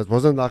 So it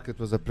wasn't like it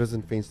was a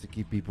prison fence to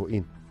keep people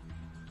in.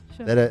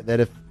 Sure. They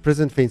had a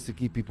prison fence to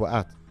keep people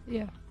out.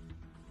 Yeah.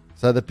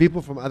 So the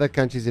people from other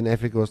countries in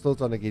Africa were still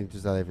trying to get into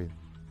South Africa.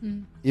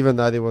 Even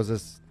though there was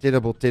this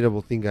terrible,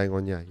 terrible thing going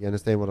on here. You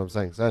understand what I'm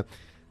saying? So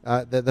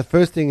the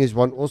first thing is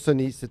one also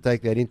needs to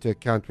take that into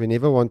account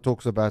whenever one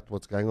talks about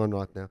what's going on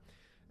right now.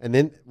 And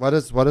then what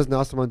does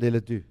Nelson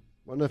Mandela do?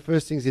 One of the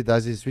first things he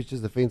does is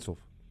switches the fence off.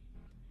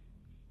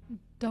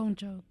 Don't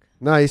joke.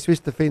 No, he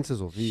switched the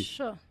fences off.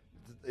 Sure.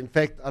 In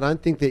fact, I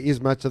don't think there is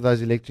much of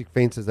those electric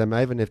fences. They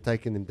may even have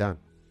taken them down.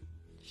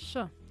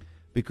 Sure.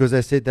 Because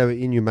they said they were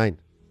inhumane.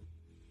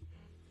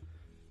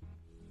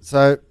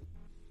 So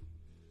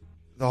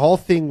the whole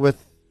thing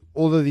with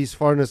all of these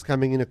foreigners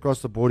coming in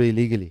across the border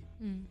illegally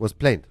was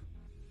planned.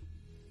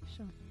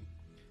 Sure.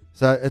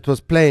 So it was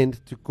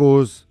planned to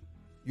cause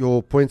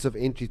your points of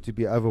entry to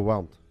be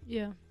overwhelmed.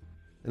 Yeah.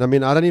 And I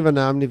mean, I don't even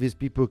know how many of these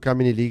people who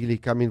come in illegally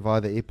come in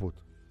via the airport.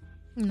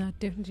 No,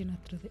 definitely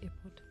not through the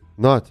airport.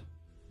 Not?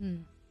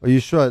 Are you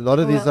sure? A lot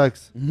of these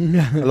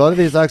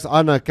oaks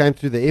I know came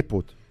through the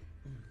airport.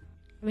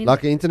 I mean,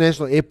 like an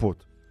international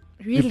airport.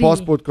 Really? Your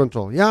passport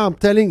control. Yeah, I'm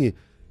telling you.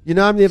 You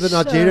know how many of the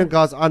Nigerian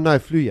guys I know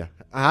flew here?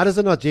 How does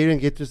a Nigerian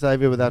get to South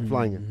Africa without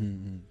flying it?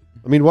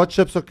 I mean, what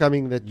ships are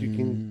coming that you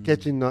can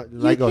catch in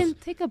Lagos? You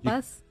can take a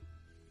bus.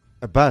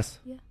 A bus?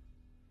 Yeah.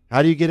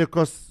 How do you get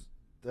across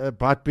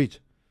Bright Bridge?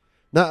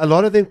 No, a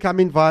lot of them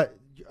come in via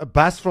a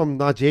bus from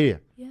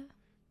Nigeria. Yeah.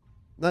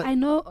 No. I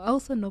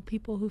also know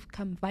people who've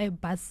come via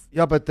bus.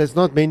 Yeah, but there's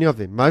not many of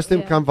them. Most of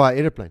them come via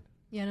airplane.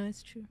 Yeah, no,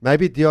 it's true.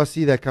 Maybe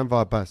DRC, they come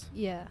via bus.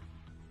 Yeah.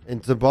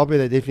 In Zimbabwe,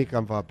 they definitely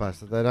come via bus.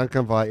 They don't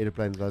come via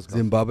airplane. Those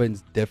guys.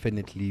 Zimbabweans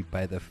definitely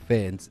by the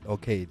fence.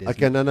 Okay, there's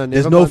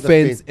there's no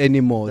fence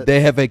anymore. They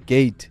have a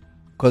gate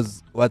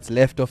because what's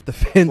left of the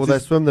fence. Well, they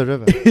swim the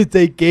river. It's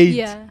a gate.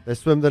 Yeah. They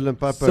swim the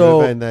Limpopo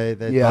River and they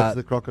dodge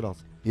the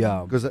crocodiles.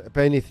 Yeah. Because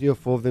apparently 3 or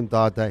 4 of them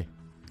die a day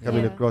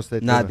coming across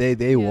that river.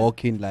 They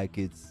walk in like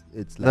it's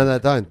like. No, they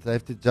don't. They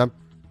have to jump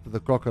for the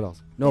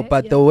crocodiles. No,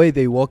 but the way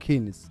they walk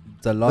in, it's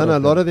a lot. No, a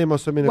lot of them are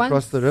swimming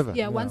across the river.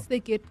 Yeah, once they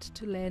get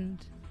to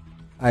land.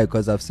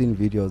 Because I've seen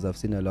videos, I've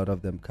seen a lot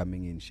of them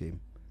coming in. Shame,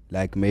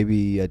 like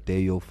maybe a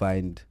day you'll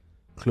find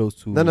close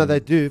to. No, they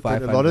do.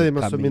 But a lot of them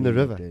are swimming in the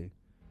river.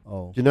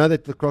 Oh, do you know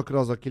that the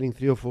crocodiles are killing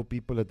 3 or 4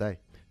 people a day?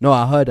 No,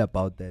 I heard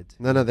about that.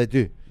 No, they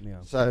do.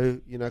 Yeah. So,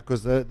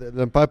 because the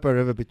Limpopo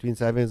River between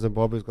South Africa and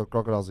Zimbabwe has got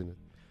crocodiles in it.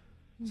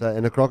 So,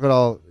 and a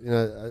crocodile,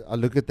 I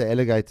look at the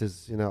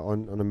alligators,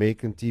 on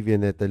American TV,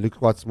 and that they look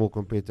quite small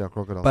compared to our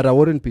crocodiles. But I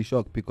wouldn't be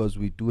shocked because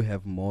we do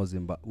have more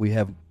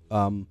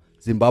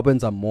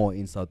Zimbabweans are more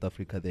in South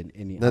Africa than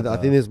any other. I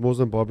think there's more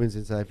Zimbabweans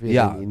in South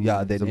Africa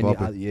than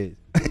Zimbabwe. Any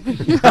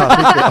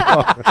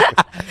other,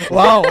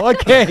 wow,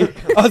 okay.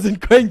 I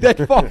wasn't going that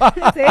far.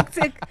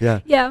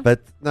 Yeah.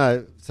 But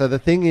no, so the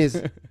thing is,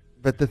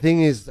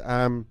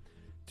 to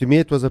me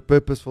it was a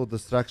purposeful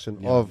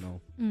destruction of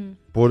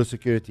border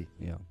security.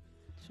 Yeah.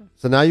 Sure.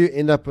 So now you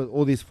end up with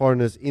all these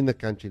foreigners in the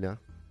country now.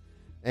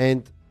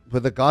 And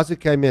with the guys who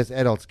came here as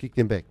adults, kick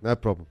them back, no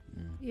problem.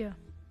 Yeah.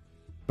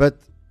 But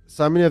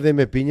so many of them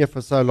have been here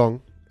for so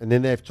long, and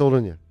then they have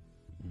children here.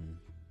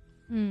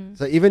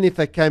 So even if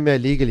they came here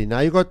legally, now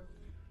you got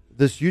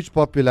this huge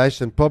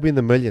population, probably in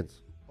the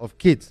millions, of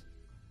kids.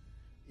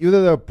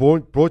 Either they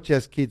were brought here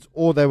as kids,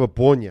 or they were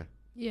born here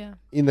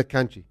in the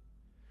country.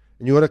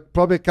 And you got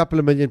probably a couple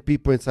of million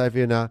people in South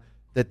Africa now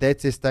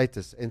that's their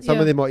status. And some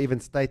of them are even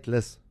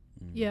stateless.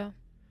 Yeah.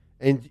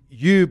 And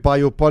you, by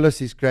your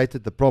policies,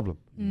 created the problem.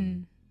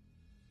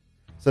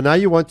 So now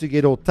you want to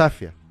get all tough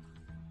here.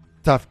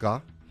 Tough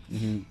guy.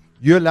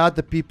 You allowed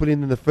the people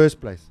in the first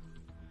place.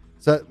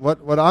 So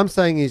what I'm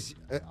saying is,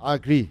 I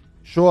agree.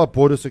 Sure,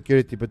 border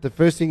security, but the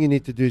first thing you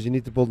need to do is you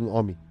need to build an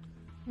army.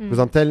 Because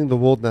I'm telling the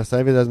world now,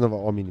 South Africa doesn't have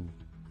an army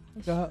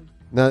anymore.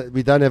 No,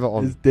 we don't have an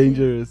army. It's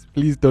dangerous.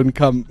 Please don't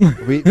come.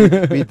 we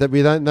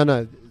don't.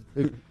 No.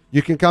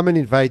 You can come and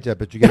invade here,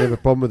 but you're gonna have a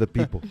problem with the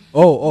people.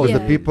 The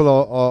the people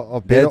are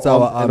better That's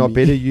our and are army.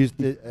 better used,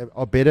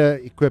 are better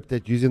equipped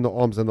at using the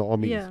arms than the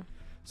army is.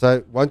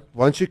 So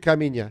once you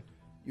come in here,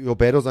 your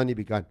battle's only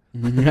begun.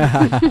 All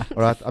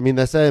right. I mean,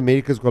 they say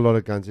America's got a lot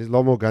of guns. There's a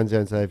lot more guns here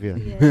in South Africa.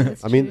 Yeah,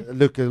 I mean,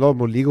 look, there's a lot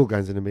more legal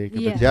guns in America,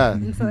 but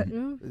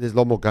there's a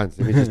lot more guns.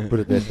 Let me just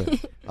put it that way.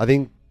 I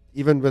think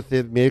even with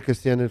the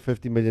America's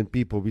 350 million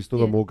people, we still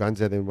got more guns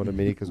here than what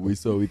America's got. We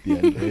saw with the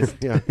NS.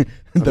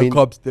 The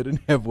cops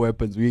didn't have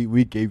weapons.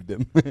 We gave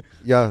them.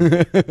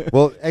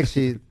 Well,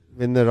 actually,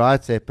 when the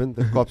riots happened,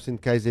 the cops in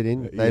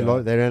KZN,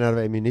 they ran out of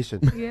ammunition.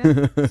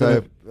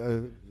 So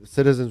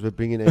citizens were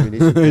bringing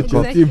ammunition to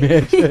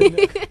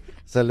the cops.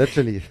 So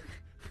literally,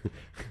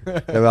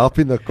 they were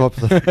helping the cops.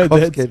 The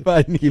cops can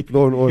keep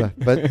law and order.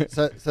 But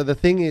so the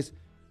thing is,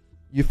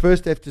 you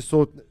first have to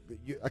so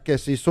you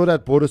sort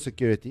out border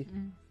security.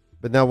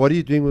 But now what are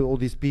you doing with all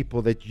these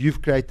people that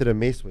you've created a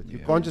mess with? You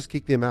can't just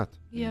kick them out.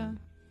 You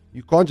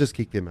can't just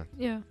kick them out.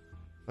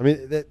 I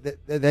mean,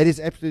 that is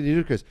absolutely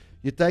ludicrous.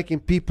 You're taking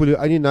people who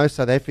only know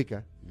South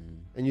Africa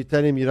and you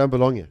tell them you don't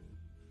belong here.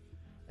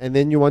 And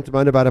then you want to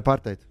moan about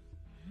apartheid.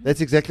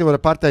 That's exactly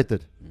what apartheid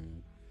did.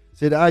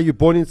 Said, you're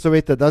born in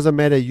Soweto, doesn't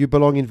matter, you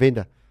belong in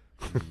Venda.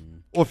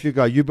 Off you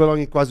go. You belong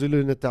in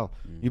KwaZulu-Natal.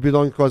 You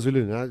belong in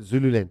KwaZulu,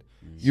 Zululand.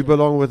 You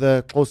belong with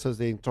the Xhosas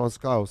there in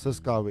Transkei or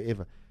Ciskei,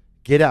 wherever.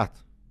 Get out.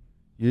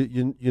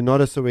 You're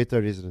not a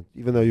Soweto resident,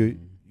 even though your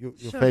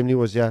family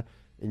was here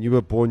and you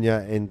were born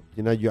here, and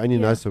you only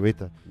know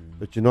Soweto,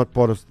 but you're not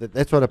part of.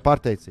 That's what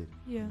apartheid said.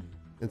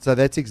 And so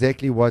that's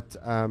exactly what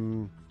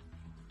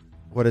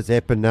has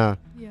happened now.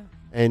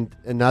 And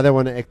now they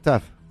want to act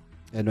tough.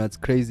 And what's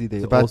crazy,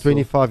 it's about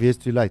 25 years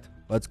too late.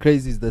 What's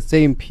crazy is the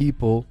same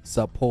people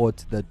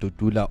support the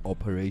Dodula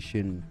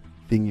operation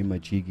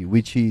thingy-majiggy,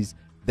 which is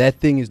that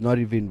thing is not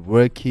even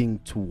working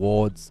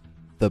towards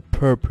the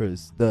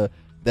purpose.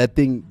 That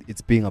thing,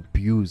 it's being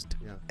abused,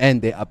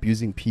 and they're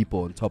abusing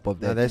people on top of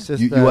that. No, that's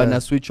just you want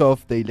to switch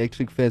off the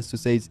electric fence to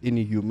say it's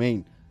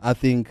inhumane. I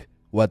think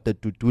what the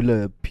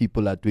Dodula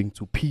people are doing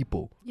to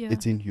people,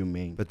 it's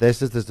inhumane. But that's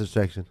just a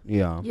distraction.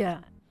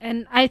 Yeah,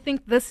 and I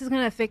think this is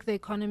going to affect the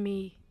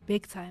economy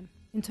big time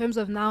in terms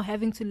of now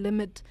having to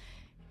limit.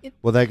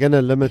 Well, they're going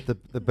to limit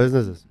the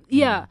businesses.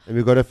 Yeah. And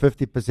we've got a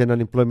 50%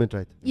 unemployment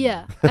rate.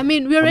 Yeah. I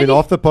mean, we're already...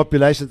 half the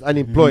population's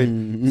unemployed.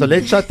 So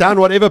let's shut down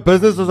whatever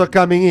businesses are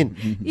coming in.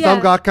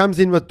 Some guy comes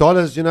in with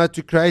dollars,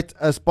 to create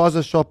a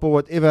spaza shop or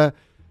whatever.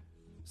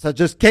 So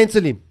just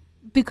cancel him.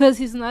 Because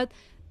he's not...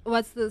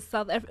 What's the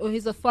South Africa... Or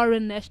he's a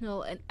foreign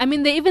national. And I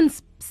mean, they even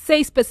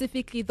say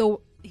specifically...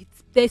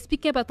 They're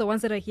speaking about the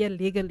ones that are here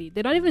legally.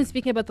 They're not even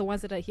speaking about the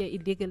ones that are here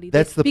illegally.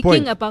 That's They're the speaking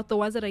point. about the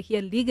ones that are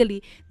here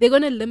legally. They're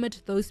going to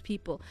limit those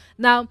people.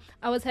 Now,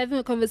 I was having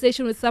a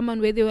conversation with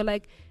someone where they were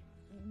like,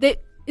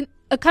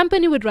 a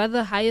company would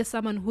rather hire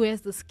someone who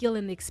has the skill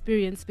and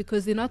experience,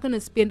 because they're not going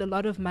to spend a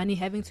lot of money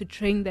having to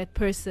train that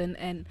person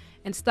and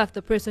stuff.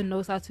 The person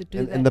knows how to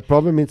do that. And the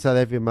problem in South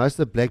Africa, most of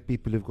the black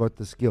people who've got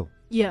the skill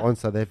aren't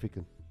South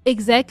African.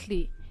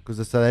 Exactly. Because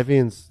the South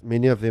Africans,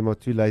 many of them are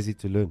too lazy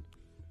to learn.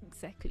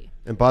 Exactly.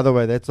 And by the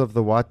way, that's of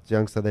the white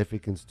young South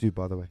Africans too,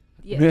 by the way.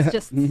 Yes,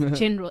 just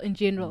general in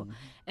general,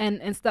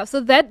 and stuff.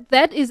 So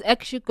that is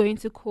actually going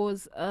to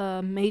cause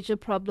a major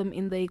problem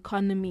in the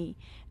economy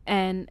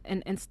and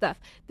stuff.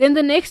 Then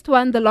the next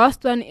one, the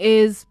last one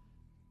is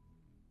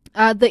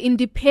the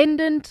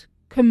Independent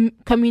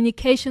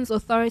Communications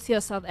Authority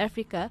of South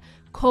Africa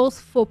calls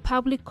for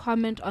public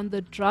comment on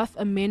the draft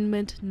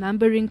amendment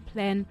numbering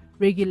plan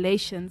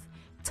regulations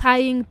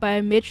tying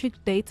biometric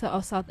data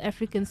of South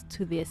Africans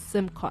to their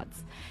SIM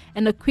cards.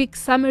 And a quick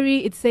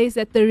summary, it says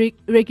that the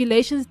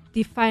regulations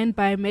define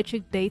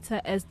biometric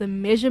data as the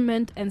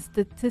measurement and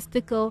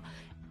statistical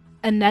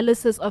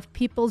analysis of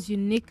people's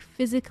unique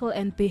physical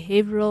and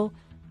behavioral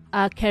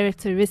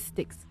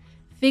characteristics.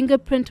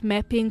 Fingerprint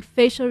mapping,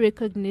 facial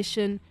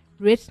recognition,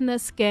 retina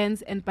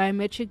scans, and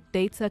biometric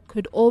data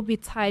could all be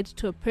tied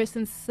to a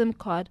person's SIM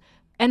card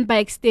and by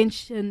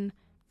extension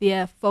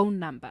their phone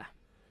number.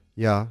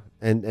 Yeah,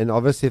 and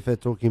obviously if they're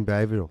talking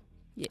behavioral.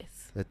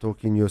 Yes. They're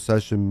talking your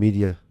social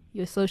media.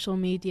 Your social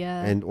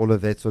media. And all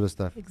of that sort of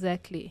stuff.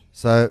 Exactly.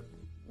 So,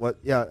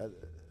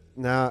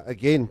 now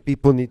again,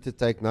 people need to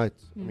take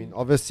notes. I mean,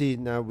 obviously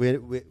now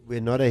we're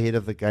not ahead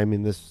of the game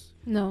in this.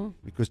 No.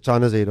 Because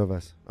China's ahead of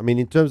us. I mean,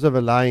 in terms of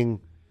allowing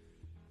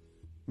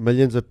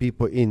millions of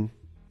people in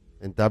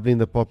and doubling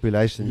the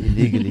population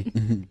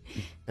illegally,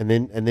 and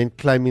then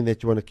claiming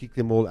that you want to kick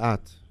them all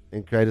out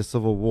and create a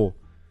civil war.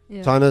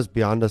 Yeah. China's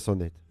behind us on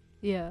that.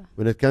 Yeah.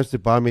 When it comes to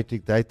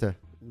biometric data,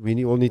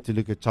 we all need to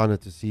look at China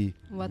to see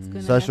what's going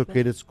to social happen.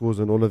 credit scores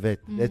and all of that.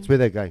 That's where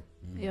they're going.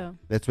 Yeah.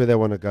 That's where they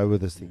want to go with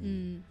this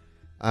thing.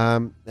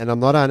 And I'm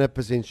not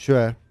 100%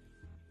 sure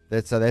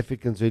that South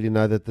Africans really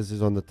know that this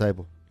is on the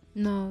table.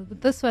 No,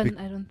 but this one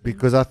I don't think.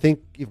 Because I think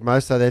if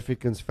most South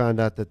Africans found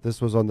out that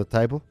this was on the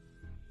table,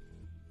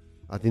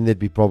 I think there'd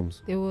be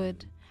problems. They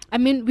would. I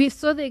mean, we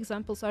saw the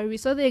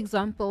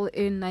example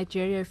in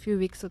Nigeria a few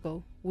weeks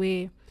ago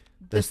where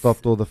they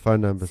stopped all the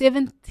phone numbers.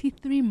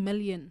 73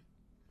 million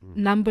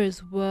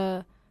numbers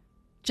were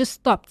just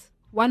stopped.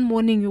 One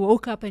morning you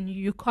woke up and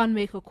you can't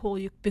make a call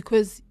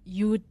because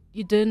you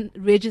didn't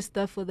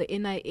register for the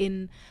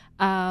NIN.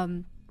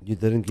 You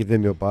didn't give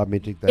them your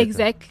biometric data.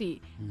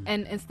 Exactly.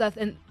 And stuff.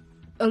 And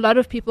a lot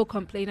of people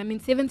complain. I mean,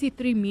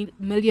 73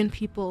 million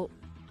people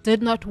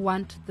did not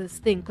want this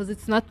thing because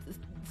it's not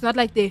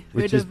like they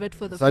heard of it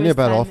for the first time. It's only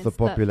about half the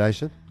stuff.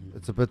 population.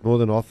 It's a bit more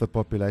than half the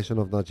population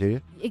of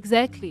Nigeria.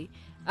 Exactly.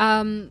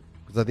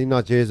 Because I think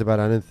Nigeria is about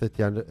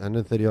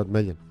 130 odd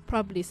million.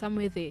 Probably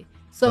somewhere there.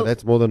 So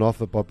that's more than half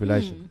the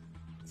population.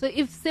 So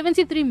if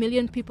 73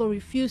 million people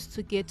refuse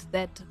to get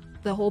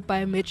the whole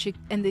biometric,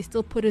 and they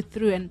still put it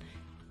through, and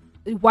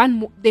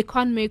they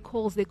can't make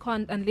calls, they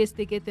can't unless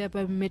they get their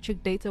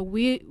biometric data.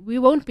 We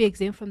won't be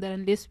exempt from that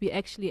unless we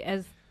actually,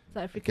 as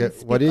South Africans,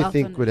 speak what do you out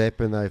think on would it.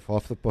 happen though if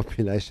half the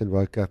population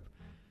woke up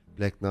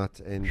black night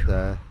and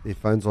their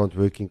phones aren't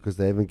working because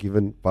they haven't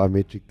given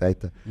biometric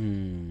data?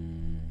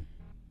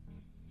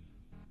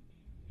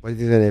 What do you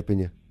think is going to happen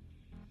here?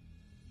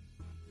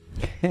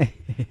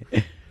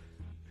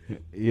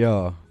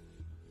 Yeah.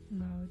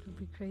 No, it would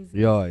be crazy.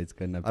 Yeah, it's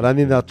gonna. I don't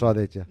think they'll try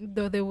that, yeah.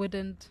 No, they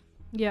wouldn't.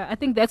 Yeah, I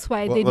think that's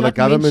why they're Well, the not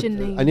government,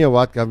 mentioning. only a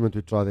white government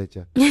would try that,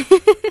 yeah.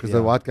 Because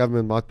the white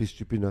government might be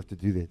stupid enough to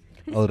do that.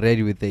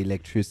 Already with the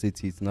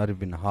electricity, it's not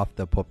even half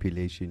the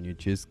population. You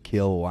just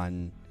kill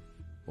one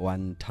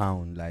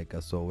town like a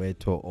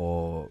Soweto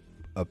or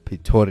a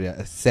Pretoria,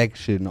 a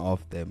section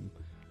of them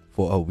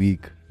for a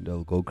week.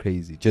 They'll go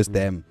crazy. Just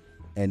them.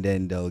 And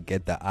then they'll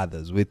get the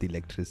others with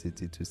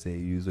electricity to say,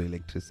 use your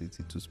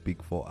electricity to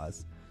speak for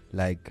us.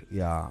 Like, they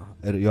won't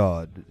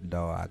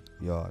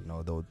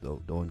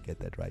get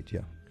that right,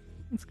 yeah.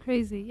 It's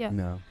crazy, yeah.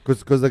 No.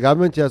 Because the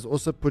government here is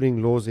also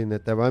putting laws in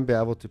that they won't be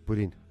able to put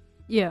in.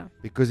 Yeah.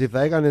 Because if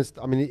they're going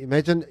to,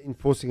 imagine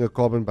enforcing a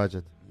carbon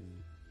budget.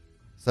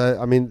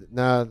 So,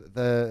 now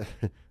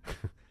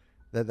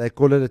they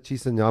call it a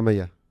chisanyama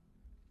here,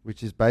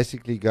 which is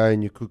basically go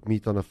and you cook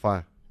meat on a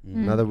fire.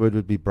 Another word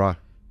would be braai.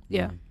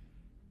 Yeah.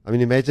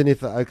 Imagine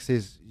if the oak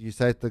says, you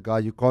say to the guy,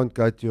 you can't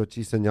go to your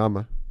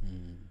chisanyama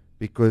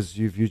because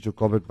you've used your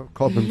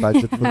carbon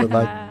budget for the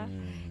night.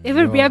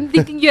 I'm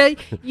thinking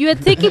you're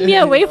taking me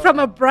away from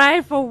a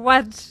braai for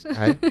what?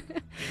 Hey?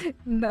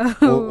 No.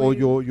 Or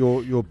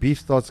your beef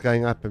starts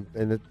going up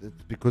and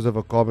it's because of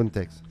a carbon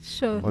tax.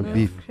 Sure. On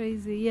beef.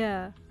 Crazy,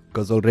 yeah.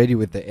 Because already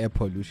with the air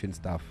pollution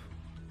stuff,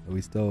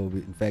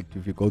 in fact,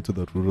 if you go to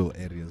the rural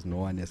areas, no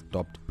one has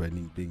stopped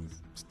burning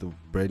things. Still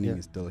burning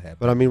is still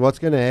happening. But what's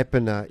going to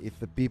happen now if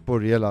the people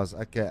realize,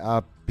 okay,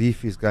 our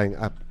beef is going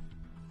up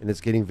and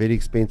it's getting very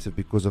expensive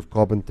because of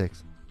carbon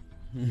tax?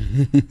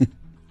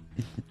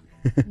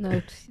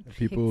 No,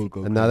 people will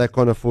go and now they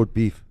can't afford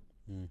beef.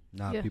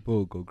 People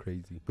will go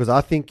crazy. Because I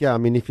think,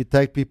 if you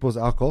take people's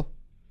alcohol,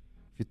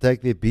 if you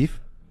take their beef,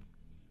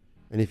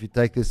 and if you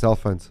take their cell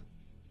phones,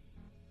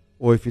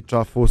 or if you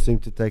try forcing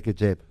them to take a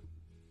jab,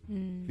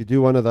 if you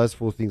do one of those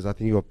four things, I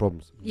think you got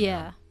problems.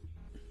 Yeah.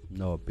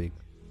 No, big.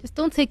 Just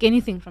don't take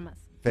anything from us.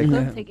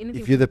 Don't take anything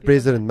if you're the from people.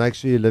 president, make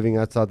sure you're living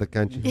outside the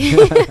country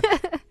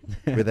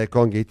where they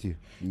can't get you.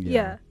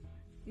 Yeah.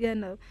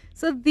 No.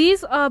 So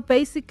these are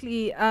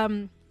basically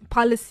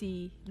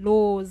policy,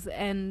 laws,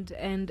 and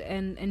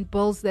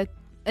bills that,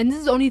 and this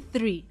is only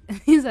 3.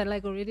 These are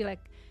like already like,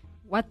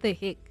 what the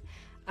heck?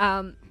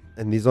 And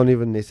these aren't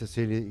even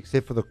necessarily,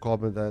 except for the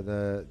carbon,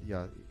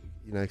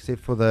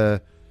 except for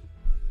the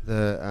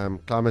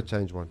climate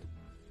change one.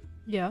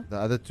 Yeah. The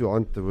other 2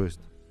 aren't the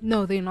worst.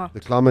 No, they're not. The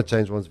climate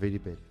change one's very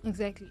bad.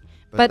 Exactly.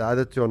 But the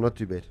other 2 are not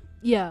too bad.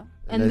 Yeah.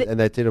 And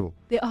they're terrible.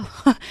 They are.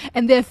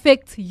 And they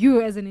affect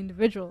you as an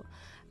individual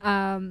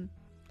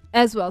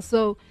as well.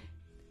 So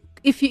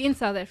if you're in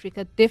South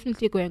Africa,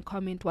 definitely go and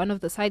comment. One of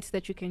the sites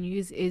that you can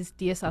use is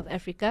Dear South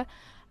Africa.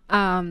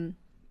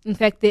 In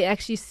fact, they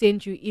actually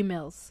send you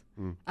emails.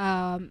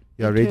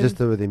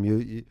 Register with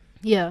them.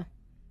 Yeah.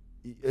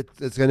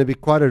 It's going to be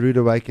quite a rude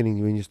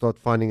awakening when you start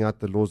finding out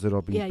the laws that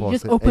are being passed. You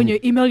just open your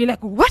email, you're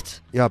like,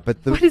 what? Yeah, but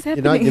what is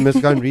happening? You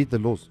must go and read the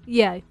laws.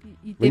 Yeah.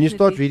 When you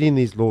start reading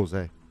these laws,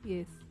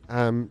 yes.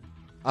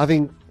 I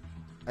think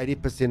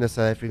 80% of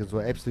South Africans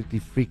will absolutely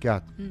freak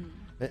out.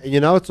 And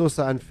it's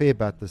also unfair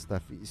about this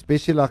stuff,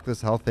 especially like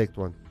this Health Act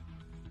one.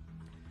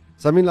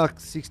 Something like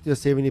 60 or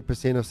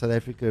 70% of South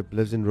Africa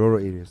lives in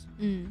rural areas.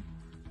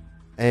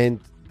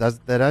 And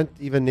they don't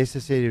even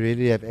necessarily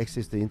really have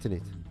access to the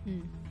internet.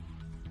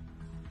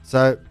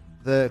 So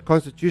the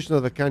constitution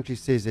of the country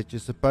says that you're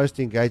supposed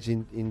to engage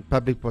in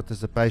public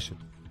participation.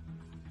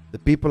 The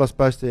people are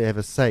supposed to have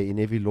a say in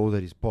every law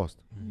that is passed.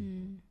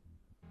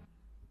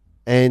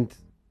 And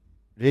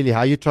really, how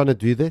are you trying to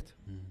do that?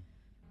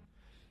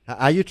 How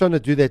are you trying to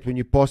do that when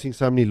you're passing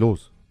so many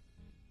laws?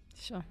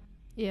 Sure.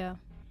 Yeah.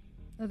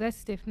 No,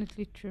 that's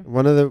definitely true.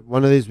 One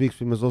of these weeks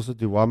we must also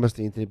do, why must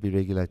the internet be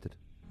regulated?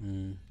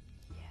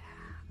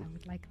 I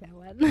would like that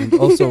one. And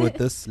also with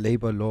this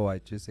labor law,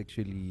 it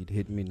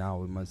hit me now.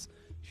 We must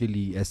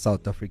actually, as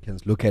South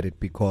Africans, look at it,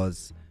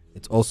 because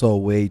it's also a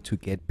way to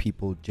get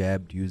people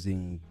jabbed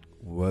using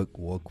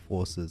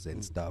workforces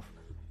and stuff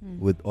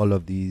with all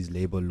of these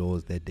labor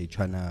laws that they're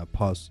trying to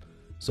pass,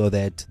 so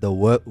that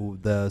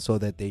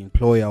the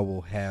employer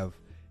will have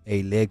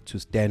a leg to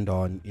stand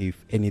on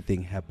if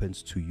anything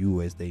happens to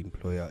you as the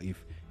employer.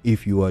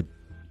 If you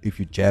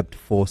jabbed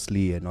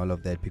falsely and all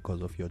of that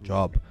because of your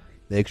job,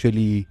 they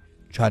actually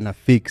trying to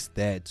fix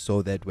that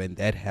so that when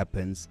that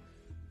happens,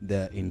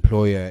 the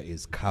employer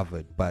is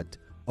covered, but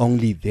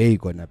only they're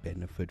gonna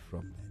benefit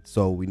from that.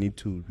 So we need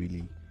to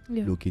really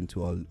look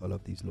into all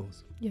of these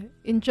laws. Yeah.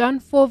 In John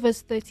 4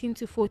 verse 13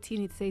 to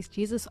 14, it says,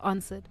 Jesus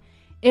answered,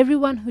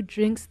 "Everyone who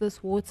drinks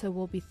this water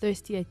will be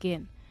thirsty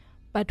again,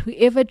 but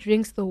whoever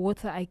drinks the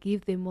water I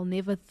give them will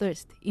never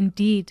thirst.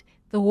 Indeed,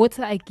 the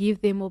water I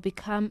give them will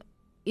become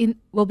in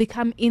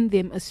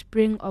them a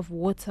spring of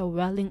water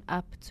welling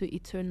up to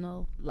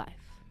eternal life."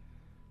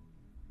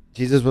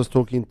 Jesus was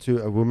talking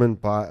to a woman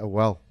by a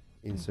well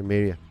in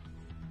Samaria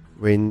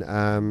when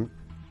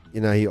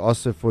he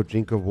asked her for a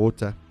drink of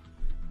water,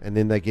 and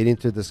then they get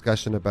into a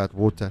discussion about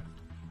water.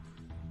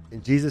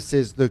 And Jesus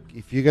says, look,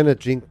 if you're going to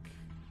drink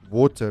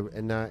water,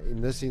 and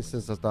in this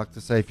instance I'd like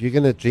to say, if you're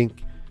going to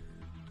drink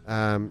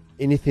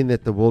anything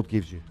that the world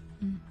gives you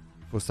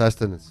for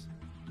sustenance,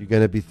 you're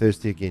going to be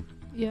thirsty again.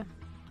 Yeah.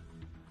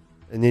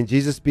 And then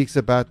Jesus speaks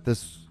about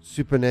this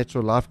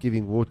supernatural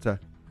life-giving water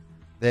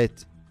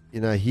that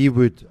he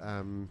would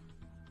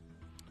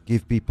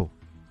give people.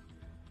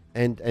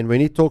 And when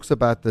he talks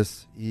about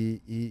this,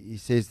 he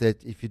says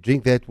that if you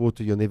drink that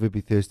water, you'll never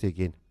be thirsty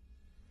again.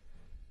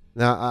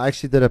 Now, I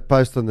actually did a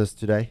post on this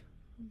today,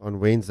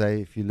 on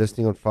Wednesday. If you're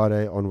listening on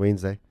Friday, on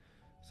Wednesday,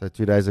 so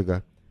 2 days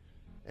ago,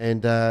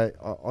 and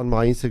on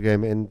my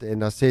Instagram,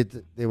 and I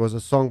said there was a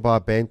song by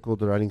a band called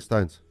the Rolling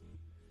Stones,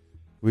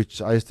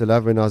 which I used to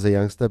love when I was a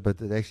youngster,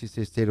 but it actually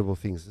says terrible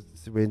things.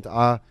 It's when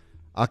I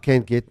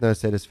can't get no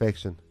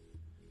satisfaction.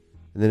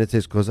 And then it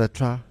says, because I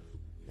try,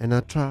 and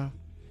I try,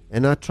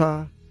 and I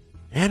try,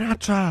 and I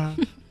try,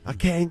 I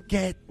can't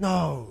get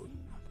no.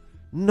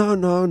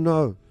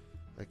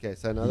 Okay,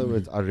 so in other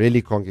words, I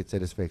really can't get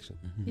satisfaction.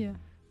 Yeah.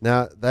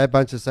 Now, they're a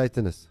bunch of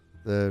Satanists,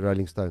 the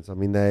Rolling Stones. I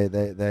mean, they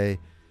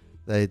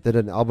did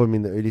an album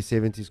in the early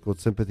 70s called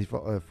Sympathy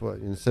for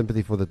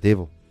the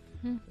Devil.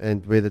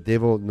 And where the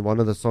devil, in one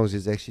of the songs,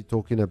 is actually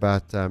talking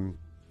about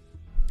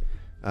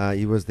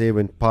he was there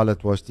when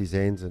Pilate washed his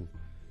hands, and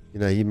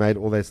he made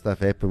all that stuff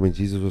happen when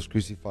Jesus was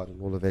crucified and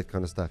all of that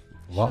kind of stuff.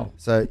 Wow.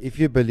 So if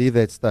you believe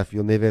that stuff,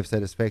 you'll never have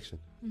satisfaction.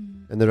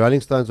 And the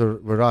Rolling Stones were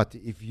right.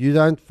 If you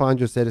don't find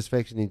your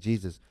satisfaction in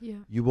Jesus,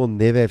 you will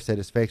never have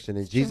satisfaction.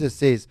 And Jesus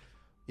says,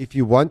 if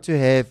you want to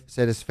have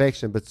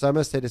satisfaction, but so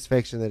much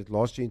satisfaction that it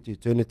lasts you into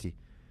eternity,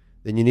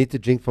 then you need to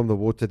drink from the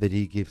water that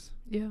he gives.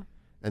 Yeah.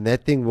 And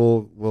that thing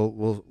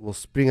will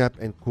spring up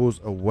and cause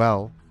a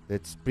well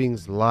that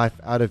springs life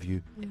out of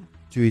you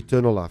to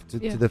eternal life, to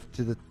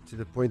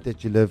the point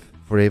that you live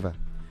forever.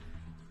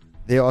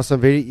 There are some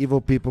very evil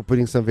people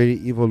putting some very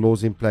evil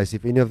laws in place.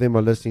 If any of them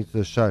are listening to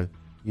the show,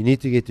 you need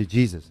to get to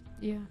Jesus.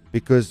 Yeah.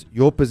 Because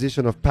your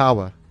position of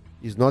power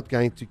is not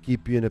going to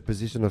keep you in a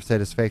position of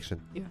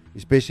satisfaction. Yeah.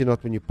 Especially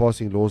not when you're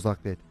passing laws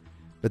like that.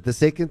 But the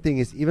second thing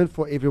is, even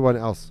for everyone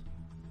else,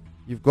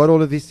 you've got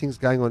all of these things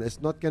going on.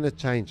 It's not going to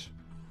change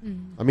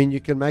I mean, you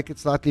can make it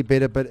slightly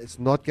better, but it's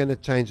not going to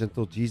change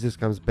until Jesus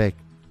comes back.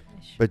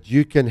 But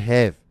you can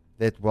have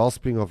that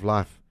wellspring of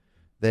life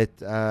that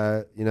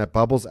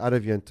bubbles out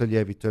of you until you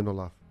have eternal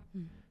life.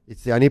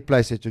 It's the only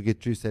place that you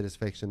get true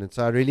satisfaction. And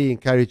so I really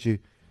encourage you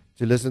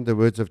to listen to the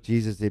words of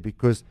Jesus there,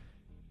 because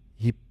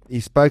he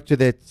spoke to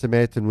that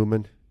Samaritan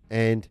woman,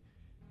 and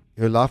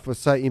her life was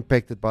so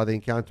impacted by the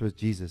encounter with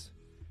Jesus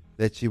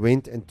that she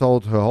went and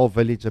told her whole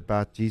village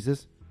about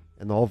Jesus,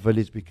 and the whole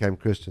village became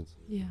Christians.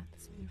 Yeah,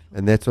 that's beautiful.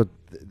 And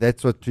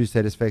that's what true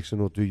satisfaction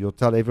will do. You'll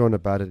tell everyone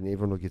about it, and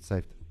everyone will get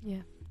saved.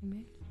 Yeah.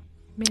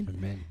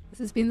 Amen. This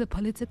has been the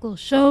Political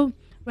Show.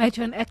 Right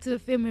here on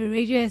Active FM, where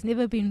radio has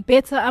never been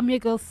better. I'm your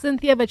girl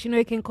Cynthia, but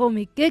you can call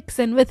me Gix.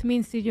 And with me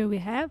in studio we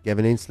have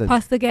Gavin Insland,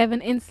 Pastor Gavin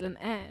Insland,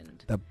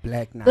 and the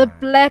Black Knight. The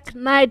Black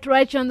Knight,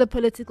 right here on the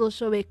Political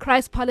Show, where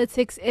Christ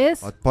politics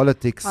is hot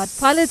politics. Hot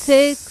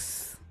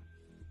politics.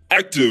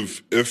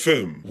 Active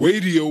FM.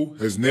 Radio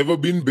has never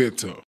been better.